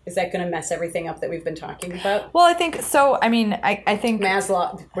needs, is that going to mess everything up that we've been talking about? Well, I think so. I mean, I think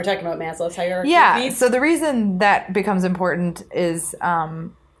Maslow. We're talking about Maslow's hierarchy. Yeah. Of needs. So the reason that becomes important is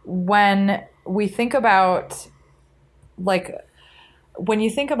when we think about, like, when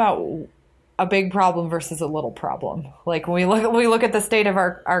you think about a big problem versus a little problem. Like when we look at the state of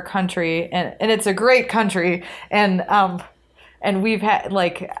our country, and it's a great country, and we've had,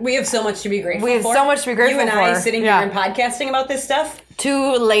 like... We have so much to be grateful for. We have so much to be grateful for. You and I sitting here and podcasting about this stuff.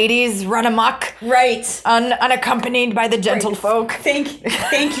 2 ladies run amok. Right. Unaccompanied by the gentlefolk.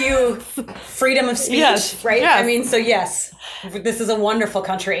 Thank you, freedom of speech. Yes. Right? Yes. I mean, so yes, this is a wonderful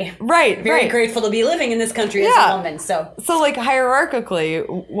country. Right. Very grateful to be living in this country as a woman. So, like,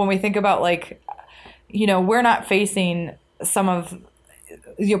 hierarchically, when we think about, like, we're not facing some of...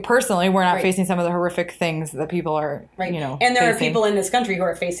 personally, we're not facing some of the horrific things that people are, and there are people in this country who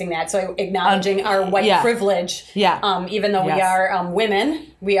are facing that. So acknowledging our white privilege, even though we are women,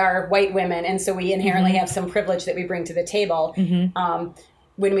 we are white women, and so we inherently have some privilege that we bring to the table.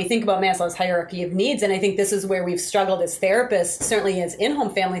 When we think about Maslow's hierarchy of needs, and I think this is where we've struggled as therapists, certainly as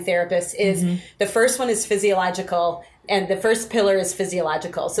in-home family therapists, is the first one is physiological, and the first pillar is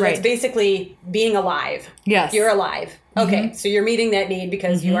physiological. So that's basically being alive. Yes. You're alive. Okay, so you're meeting that need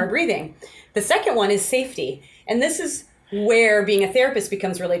because you are breathing. The second one is safety. And this is where being a therapist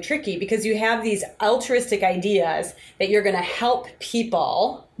becomes really tricky, because you have these altruistic ideas that you're going to help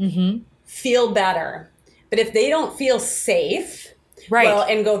people feel better. But if they don't feel safe... Well,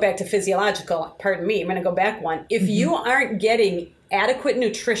 and go back to physiological, pardon me, I'm going to go back one. If you aren't getting adequate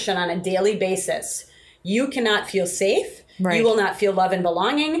nutrition on a daily basis, you cannot feel safe. Right. You will not feel love and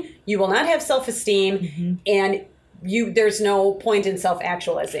belonging. You will not have self-esteem. And there's no point in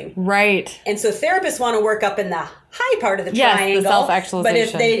self-actualizing. Right. And so therapists want to work up in the high part of the triangle. The self-actualization. But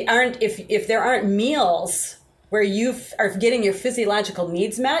if they aren't, if there aren't meals where you are getting your physiological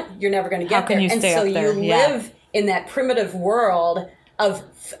needs met, you're never going to get there. And so you live in that primitive world of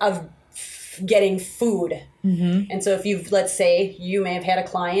getting food. And so if let's say you may have had a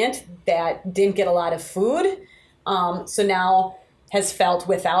client that didn't get a lot of food, so now has felt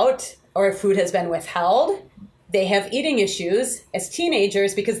without, or food has been withheld, they have eating issues as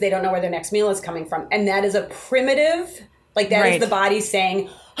teenagers because they don't know where their next meal is coming from. And that is a primitive, like that is the body saying,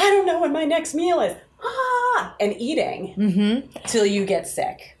 I don't know when my next meal is. And eating till you get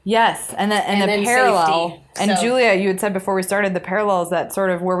sick. Yes, and the parallel. Safety. And Julia, you had said before we started, the parallel is that sort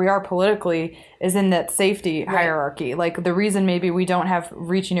of where we are politically is in that safety hierarchy. Like the reason maybe we don't have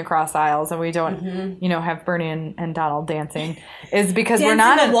reaching across aisles and we don't, have Bernie and Donald dancing is because we're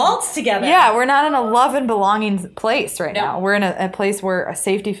not in a waltz together. Yeah, we're not in a love and belonging place right now. We're in a place where a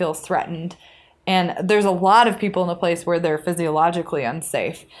safety feels threatened. And there's a lot of people in the place where they're physiologically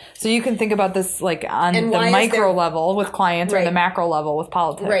unsafe. So you can think about this like on the micro level with clients or the macro level with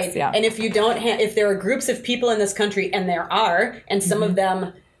politics. Right. Yeah. And if you don't if there are groups of people in this country, and there are, and some of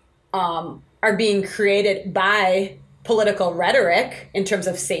them are being created by political rhetoric in terms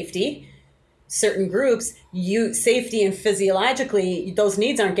of safety, certain groups, safety and physiologically, those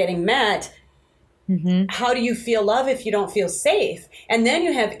needs aren't getting met. How do you feel love if you don't feel safe? And then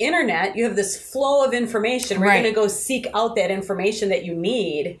you have internet, you have this flow of information. We're going to go seek out that information that you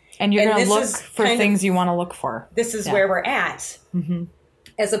need. And you're going to look for things you want to look for. This is where we're at.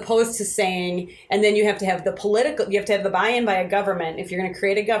 As opposed to saying, and then you have to have you have to have the buy-in by a government. If you're going to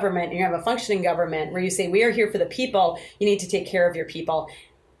create a government and you have a functioning government where you say, we are here for the people, you need to take care of your people.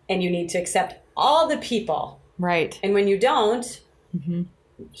 And you need to accept all the people. Right. And when you don't...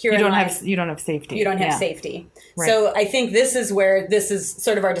 You don't have safety. You don't have safety. Right. So I think this is where this is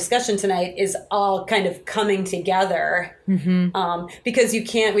sort of our discussion tonight is all kind of coming together. Because you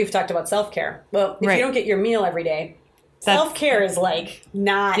can't, we've talked about self-care. Well, if you don't get your meal every day, self-care is like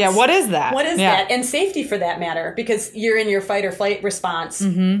not. Yeah, what is that? What is that? And safety for that matter, because you're in your fight or flight response.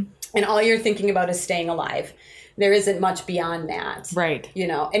 and all you're thinking about is staying alive. There isn't much beyond that. Right. You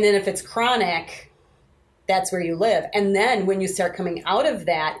know, and then if it's chronic, that's where you live. And then when you start coming out of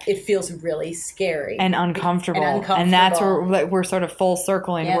that, it feels really scary. And uncomfortable. And that's where we're sort of full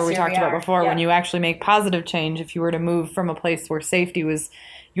circling where we talked about before. Yeah. When you actually make positive change, if you were to move from a place where safety was,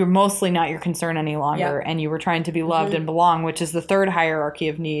 you're mostly not your concern any longer, and you were trying to be loved and belong, which is the third hierarchy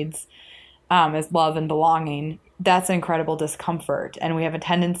of needs, is love and belonging. That's incredible discomfort. And we have a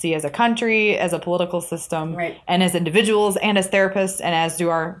tendency as a country, as a political system, and as individuals and as therapists, and as do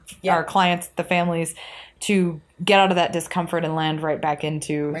our clients, the families, to get out of that discomfort and land right back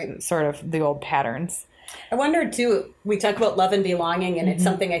into sort of the old patterns. I wonder, too, we talk about love and belonging, and it's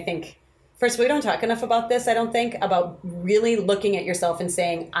something I think, first, we don't talk enough about this, I don't think, about really looking at yourself and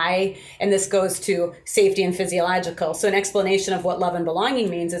saying, and this goes to safety and physiological. So an explanation of what love and belonging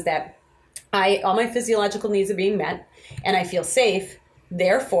means is that all my physiological needs are being met, and I feel safe.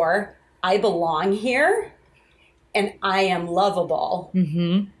 Therefore, I belong here, and I am lovable.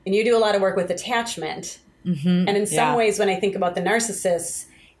 And you do a lot of work with attachment. And in some ways, when I think about the narcissists,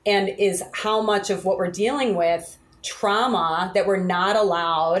 and is how much of what we're dealing with, trauma that we're not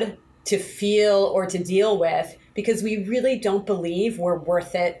allowed to feel or to deal with, because we really don't believe we're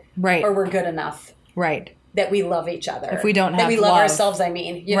worth it, or we're good enough. That we love each other. If we don't have that we love ourselves, I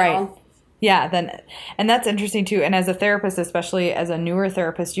mean, you know? Yeah, and that's interesting too. And as a therapist, especially as a newer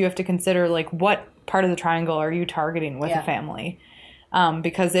therapist, you have to consider like what part of the triangle are you targeting with a family?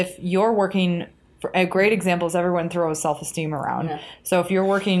 Because if you're working, a great example is everyone throws self-esteem around. So if you're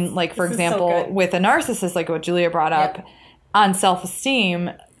working, like for example, with a narcissist, like what Julia brought up, on self-esteem,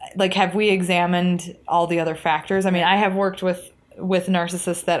 like have we examined all the other factors? I mean, I have worked with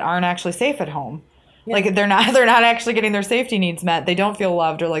narcissists that aren't actually safe at home. Like they're not actually getting their safety needs met. They don't feel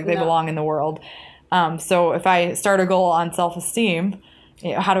loved or like they belong in the world. So if I start a goal on self-esteem,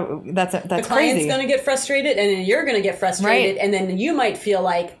 that's the crazy. Client's going to get frustrated, and then you're going to get frustrated, and then you might feel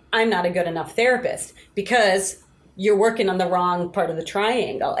like I'm not a good enough therapist because you're working on the wrong part of the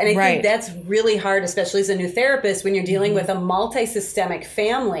triangle. And I think that's really hard, especially as a new therapist, when you're dealing with a multi-systemic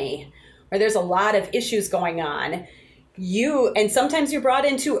family where there's a lot of issues going on. And sometimes you're brought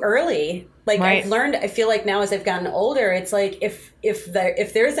in too early. Like I've learned, I feel like now as I've gotten older, it's like if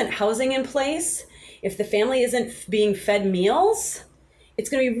there isn't housing in place, if the family isn't being fed meals, it's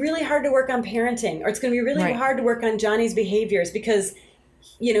going to be really hard to work on parenting, or it's going to be really hard to work on Johnny's behaviors, because,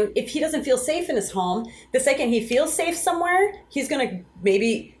 you know, if he doesn't feel safe in his home, the second he feels safe somewhere, he's going to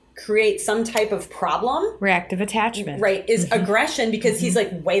maybe create some type of problem. Reactive attachment. Is aggression, because he's like,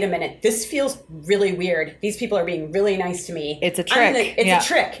 wait a minute, this feels really weird. These people are being really nice to me. It's a trick. It's a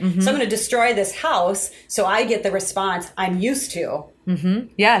trick. So I'm going to destroy this house so I get the response I'm used to.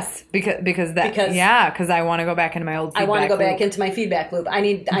 Yes, because I want to go back into my old feedback I want to go loop. back into my feedback loop. I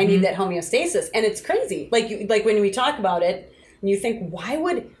need that homeostasis. And it's crazy. Like when we talk about it, and you think, why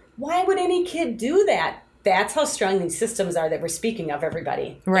would any kid do that? That's how strong these systems are that we're speaking of,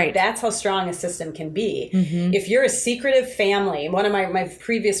 everybody. That's how strong a system can be. If you're a secretive family, one of my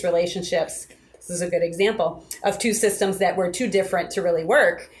previous relationships, this is a good example of two systems that were too different to really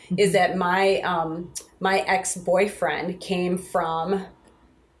work, is that my ex-boyfriend came from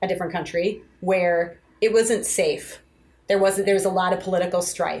a different country where it wasn't safe. There was a lot of political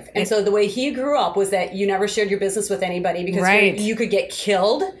strife. And so the way he grew up was that you never shared your business with anybody, because you could get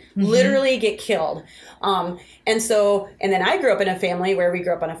killed, literally get killed. And then I grew up in a family where we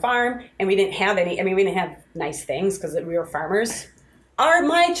grew up on a farm, and we didn't have we didn't have nice things because we were farmers.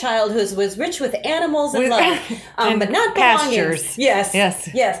 My childhood was rich with animals and love, but not pastures. Yes.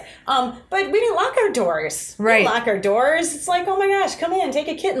 But we didn't lock our doors. We didn't lock our doors. It's like, oh my gosh, come in, take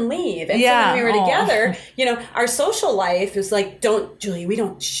a kit and leave. And so when we were together, our social life was like, Julie, we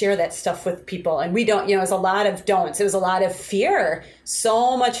don't share that stuff with people. And we don't, it was a lot of don'ts. It was a lot of fear,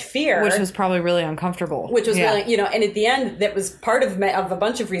 so much fear. Which was probably really uncomfortable. Which was really, and at the end, that was part of a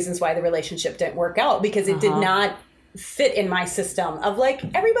bunch of reasons why the relationship didn't work out, because it did not fit in my system of like,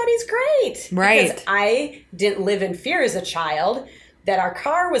 everybody's great. Because I didn't live in fear as a child that our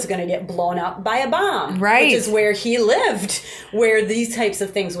car was going to get blown up by a bomb. Which is where he lived, where these types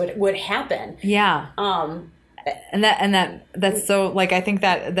of things would happen. And that's so, like, I think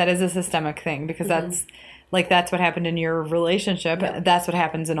that is a systemic thing, because that's what happened in your relationship. That's what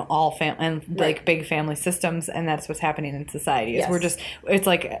happens in all big family systems, and that's what's happening in society. It's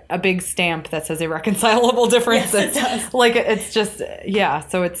like a big stamp that says irreconcilable differences.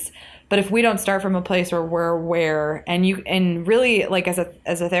 But if we don't start from a place where we're aware, and really, like, as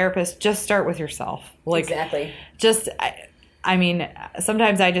a therapist, just start with yourself. I mean,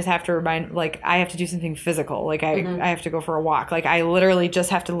 sometimes I just have to remind, like, I have to do something physical. Like, I have to go for a walk. Like, I literally just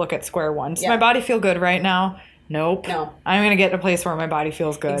have to look at square one. Does my body feel good right now? Nope. No. I'm going to get in a place where my body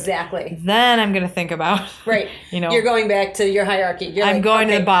feels good. Exactly. Then I'm going to think about, you're going back to your hierarchy. You're I'm going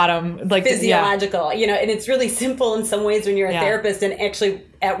to the bottom. Like physiological, and it's really simple in some ways when you're a therapist, and actually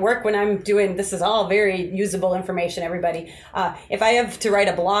at work when I'm doing, this is all very usable information, everybody. If I have to write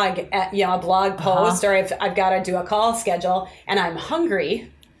a blog, a blog post, or if I've got to do a call schedule and I'm hungry,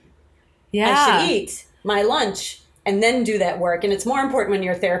 I should eat my lunch and then do that work. And it's more important when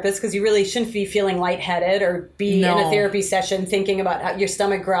you're a therapist because you really shouldn't be feeling lightheaded or be in a therapy session thinking about your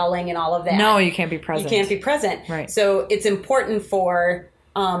stomach growling and all of that. No, you can't be present. You can't be present. Right. So it's important for,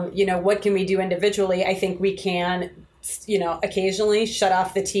 what can we do individually? I think we can, occasionally shut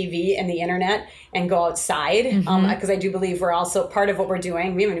off the TV and the internet and go outside. Because I do believe we're also part of what we're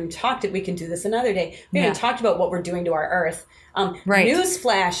doing. We haven't even talked it. We can do this another day. We haven't talked about what we're doing to our earth.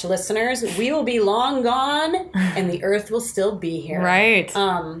 Newsflash, listeners, we will be long gone and the earth will still be here. Right.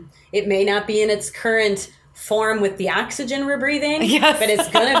 It may not be in its current form with the oxygen we're breathing, but it's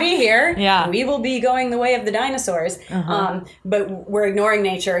going to be here. We will be going the way of the dinosaurs. But we're ignoring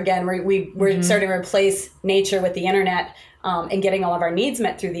nature again. We're starting to replace nature with the internet and getting all of our needs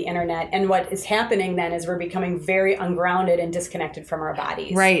met through the internet. And what is happening then is we're becoming very ungrounded and disconnected from our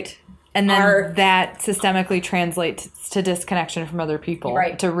bodies. Right. And then that systemically translates to disconnection from other people,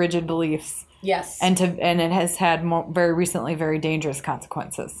 to rigid beliefs. Yes. And it has had very recently very dangerous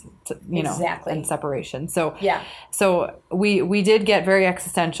consequences, and separation. So So we did get very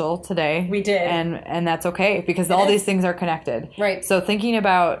existential today. We did. And that's okay because all these things are connected. Right. So thinking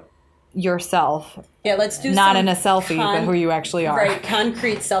about yourself. Let's do not in a selfie, but who you actually are. Right,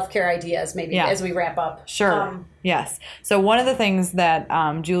 concrete self-care ideas maybe as we wrap up. Sure. Yes. So one of the things that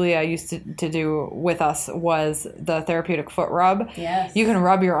Julia used to do with us was the therapeutic foot rub. Yes. You can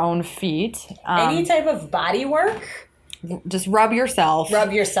rub your own feet. Any type of body work. Just rub yourself.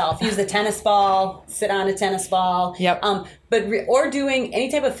 Rub yourself. Use a tennis ball. Sit on a tennis ball. Yep. Or doing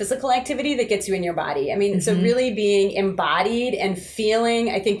any type of physical activity that gets you in your body. I mean, so really being embodied and feeling.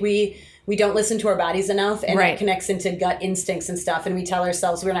 I think we don't listen to our bodies enough, and that connects into gut instincts and stuff. And we tell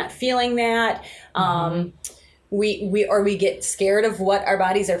ourselves we're not feeling that. We get scared of what our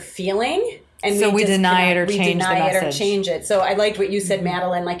bodies are feeling. And so we deny it or change it. So I liked what you said,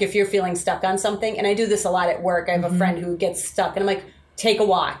 Madeline, like if you're feeling stuck on something, and I do this a lot at work. I have a friend who gets stuck and I'm like, take a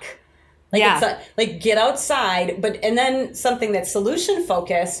walk. Like get outside, and then something that's solution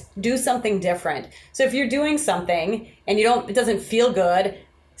focused, do something different. So if you're doing something and it doesn't feel good,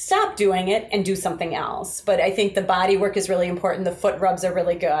 stop doing it and do something else. But I think the body work is really important. The foot rubs are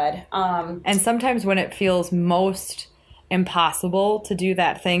really good. And sometimes when it feels most impossible to do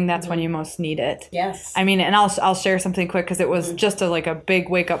that thing, that's when you most need it. Yes. I mean, and I'll share something quick because it was just a big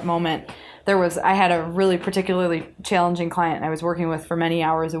wake up moment. I had a really particularly challenging client I was working with for many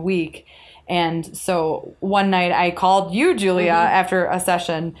hours a week. And so one night I called you, Julia, after a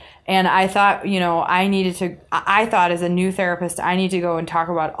session, and I thought, I thought as a new therapist, I need to go and talk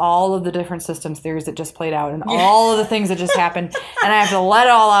about all of the different systems theories that just played out and all of the things that just happened. And I have to let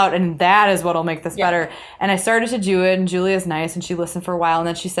it all out, and that is what will make this better. And I started to do it, and Julia's nice, and she listened for a while, and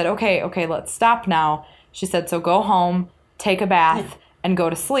then she said, okay, let's stop now. She said, so go home, take a bath, and go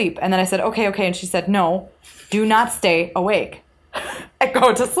to sleep. And then I said, okay. And she said, no, do not stay awake. I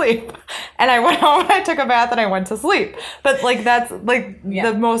go to sleep. And I went home and I took a bath and I went to sleep. But that's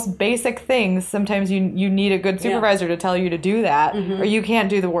the most basic things. Sometimes you need a good supervisor to tell you to do that, or you can't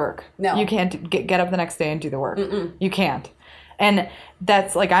do the work. No. You can't get up the next day and do the work. You can't. And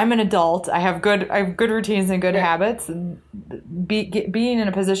that's I'm an adult. I have good routines and good habits. Being in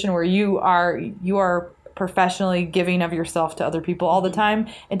a position where you are professionally giving of yourself to other people all the time,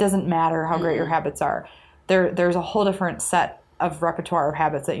 it doesn't matter how great your habits are. There's a whole different set of repertoire of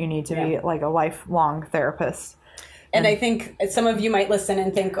habits that you need to be like a lifelong therapist. And I think some of you might listen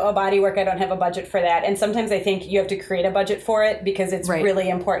and think, oh, body work, I don't have a budget for that. And sometimes I think you have to create a budget for it because it's really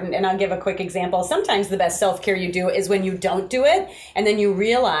important. And I'll give a quick example. Sometimes the best self-care you do is when you don't do it, and then you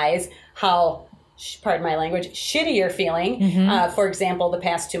realize how, pardon my language, shitty you're feeling. For example, the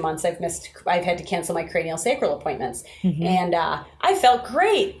past 2 months I've had to cancel my cranial sacral appointments. And I felt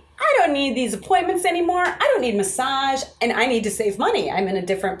great. I don't need these appointments anymore. I don't need massage, and I need to save money. I'm in a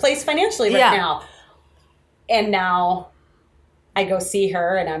different place financially right now. And now I go see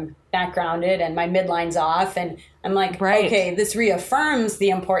her, and I'm not grounded, and my midline's off, and I'm like, okay, this reaffirms the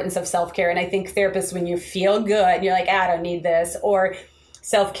importance of self-care. And I think therapists, when you feel good, you're like, I don't need this. Or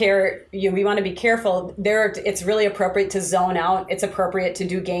self-care, we want to be careful there. It's really appropriate to zone out. It's appropriate to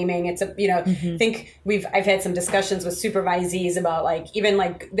do gaming. It's I've had some discussions with supervisees about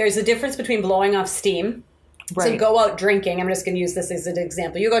there's a difference between blowing off steam. Right. So go out drinking. I'm just going to use this as an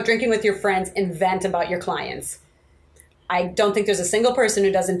example. You go out drinking with your friends and vent about your clients. I don't think there's a single person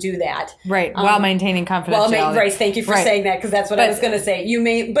who doesn't do that. Right, while maintaining confidentiality. Right, thank you for saying that, because that's what I was going to say.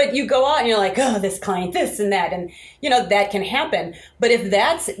 But you go out and you're like, oh, this client, this and that, and that can happen. But if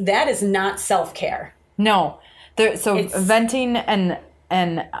that is not self-care. No. Venting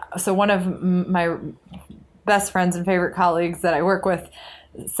and so one of my best friends and favorite colleagues that I work with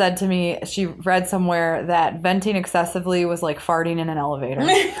said to me, she read somewhere that venting excessively was like farting in an elevator.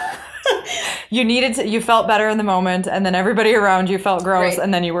 You felt better in the moment, and then everybody around you felt gross,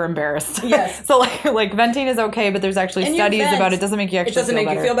 and then you were embarrassed. Yes. So like venting is okay, but there's actually studies about it doesn't make you actually feel better. It doesn't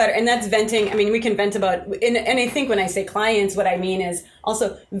make you feel better. And that's venting. I mean, we can vent about, and I think when I say clients, what I mean is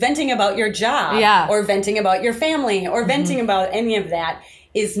also venting about your job, or venting about your family, or venting about any of that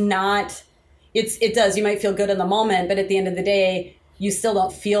is not, it does. You might feel good in the moment, but at the end of the day, you still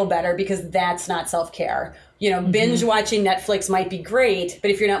don't feel better, because that's not self-care. Binge watching Netflix might be great, but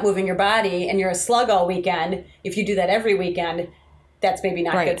if you're not moving your body and you're a slug all weekend, if you do that every weekend, that's maybe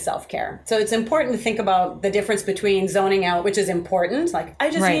not good self-care. So it's important to think about the difference between zoning out, which is important, like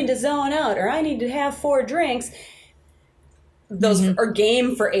I just need to zone out, or I need to have 4 drinks. Those are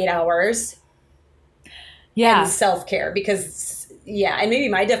game for 8 hours. And self-care, because and maybe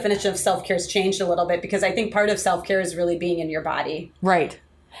my definition of self-care has changed a little bit, because I think part of self-care is really being in your body. Right.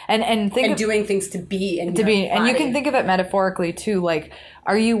 And doing things to be in your body. And you can think of it metaphorically too, like,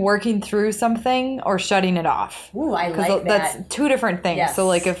 are you working through something or shutting it off? Ooh, I like that. That's 2 different things. Yes. So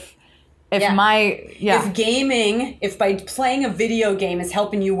like if by playing a video game is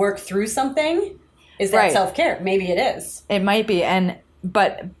helping you work through something, is that self-care? Maybe it is. It might be.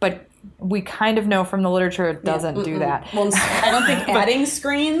 But we kind of know from the literature it doesn't do that. Well, I don't think adding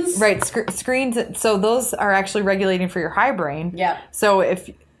screens. Right, screens. So those are actually regulating for your high brain. Yeah. So if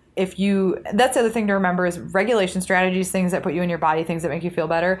you, that's the other thing to remember is regulation strategies, things that put you in your body, things that make you feel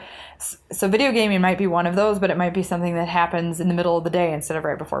better. So video gaming might be one of those, but it might be something that happens in the middle of the day instead of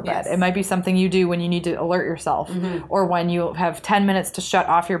right before bed. Yes. It might be something you do when you need to alert yourself, or when you have 10 minutes to shut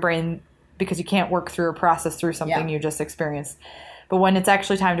off your brain because you can't work through or process through something you just experienced. But when it's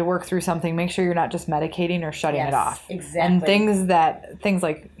actually time to work through something, make sure you're not just medicating or shutting it off. Exactly. And things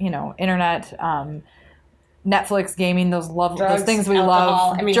like, internet, Netflix, gaming, those things we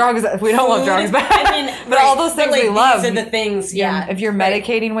alcohol. love. I mean, drugs, we don't love drugs, but all those things we love. These are the things, if you're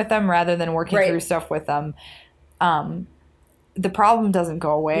medicating with them rather than working through stuff with them, the problem doesn't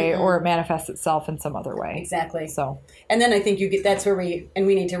go away, or it manifests itself in some other way. Exactly. So, and then I think that's where we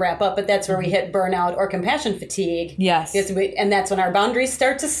need to wrap up, but that's where we hit burnout or compassion fatigue. Yes. And that's when our boundaries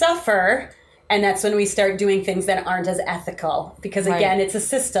start to suffer, and that's when we start doing things that aren't as ethical, because again, it's a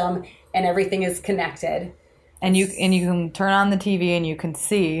system and everything is connected. And you can turn on the TV and you can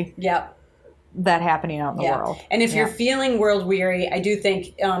see that happening out in the world. And if you're feeling world weary, I do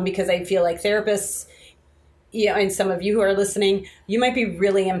think, because I feel like therapists, and some of you who are listening, you might be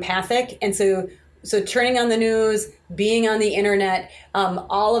really empathic. And so turning on the news, being on the internet,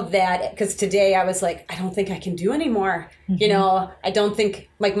 all of that, because today I was like, I don't think I can do anymore. I don't think,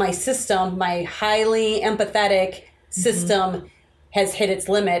 like, my system, my highly empathetic system has hit its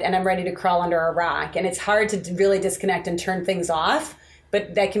limit, and I'm ready to crawl under a rock. And it's hard to really disconnect and turn things off,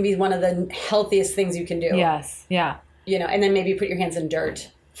 but that can be one of the healthiest things you can do. Yes, yeah. And then maybe put your hands in dirt.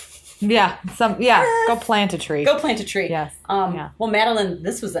 Yeah, go plant a tree. Go plant a tree. Yes. Well, Madeline,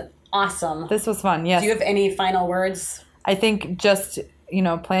 this was awesome. This was fun, yes. Do you have any final words? I think just,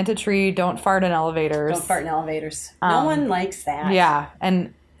 plant a tree, don't fart in elevators. Don't fart in elevators. No one likes that. Yeah,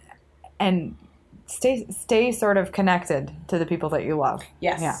 and stay sort of connected to the people that you love.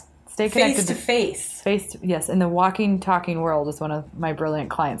 Yes. Yeah. Stay connected. Face to face. Yes, in the walking, talking world, is one of my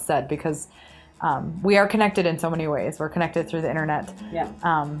brilliant clients said, because we are connected in so many ways. We're connected through the internet. Yeah.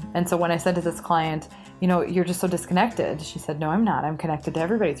 And so when I said to this client, you're just so disconnected, she said, no, I'm not. I'm connected to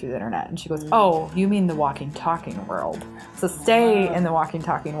everybody through the internet. And she goes, oh, you mean the walking, talking world. So stay in the walking,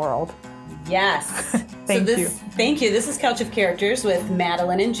 talking world. Yes. Thank you. Thank you. This is Couch of Characters with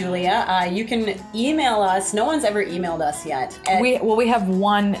Madeline and Julia. You can email us. No one's ever emailed us yet. We have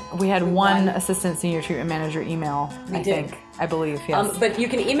one. We had one assistant senior treatment manager email. I believe. Yes. But you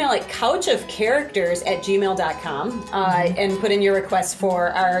can email at couchofcharacters@gmail.com and put in your request for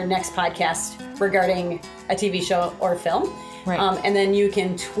our next podcast regarding a TV show or film. Right. And then you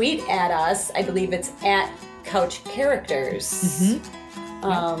can tweet at us. I believe it's at Couch Characters. Mm-hmm.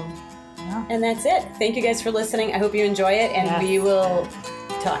 Yeah. And that's it. Thank you guys for listening. I hope you enjoy it, and we will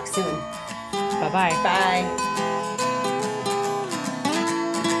talk soon. Bye-bye. Bye.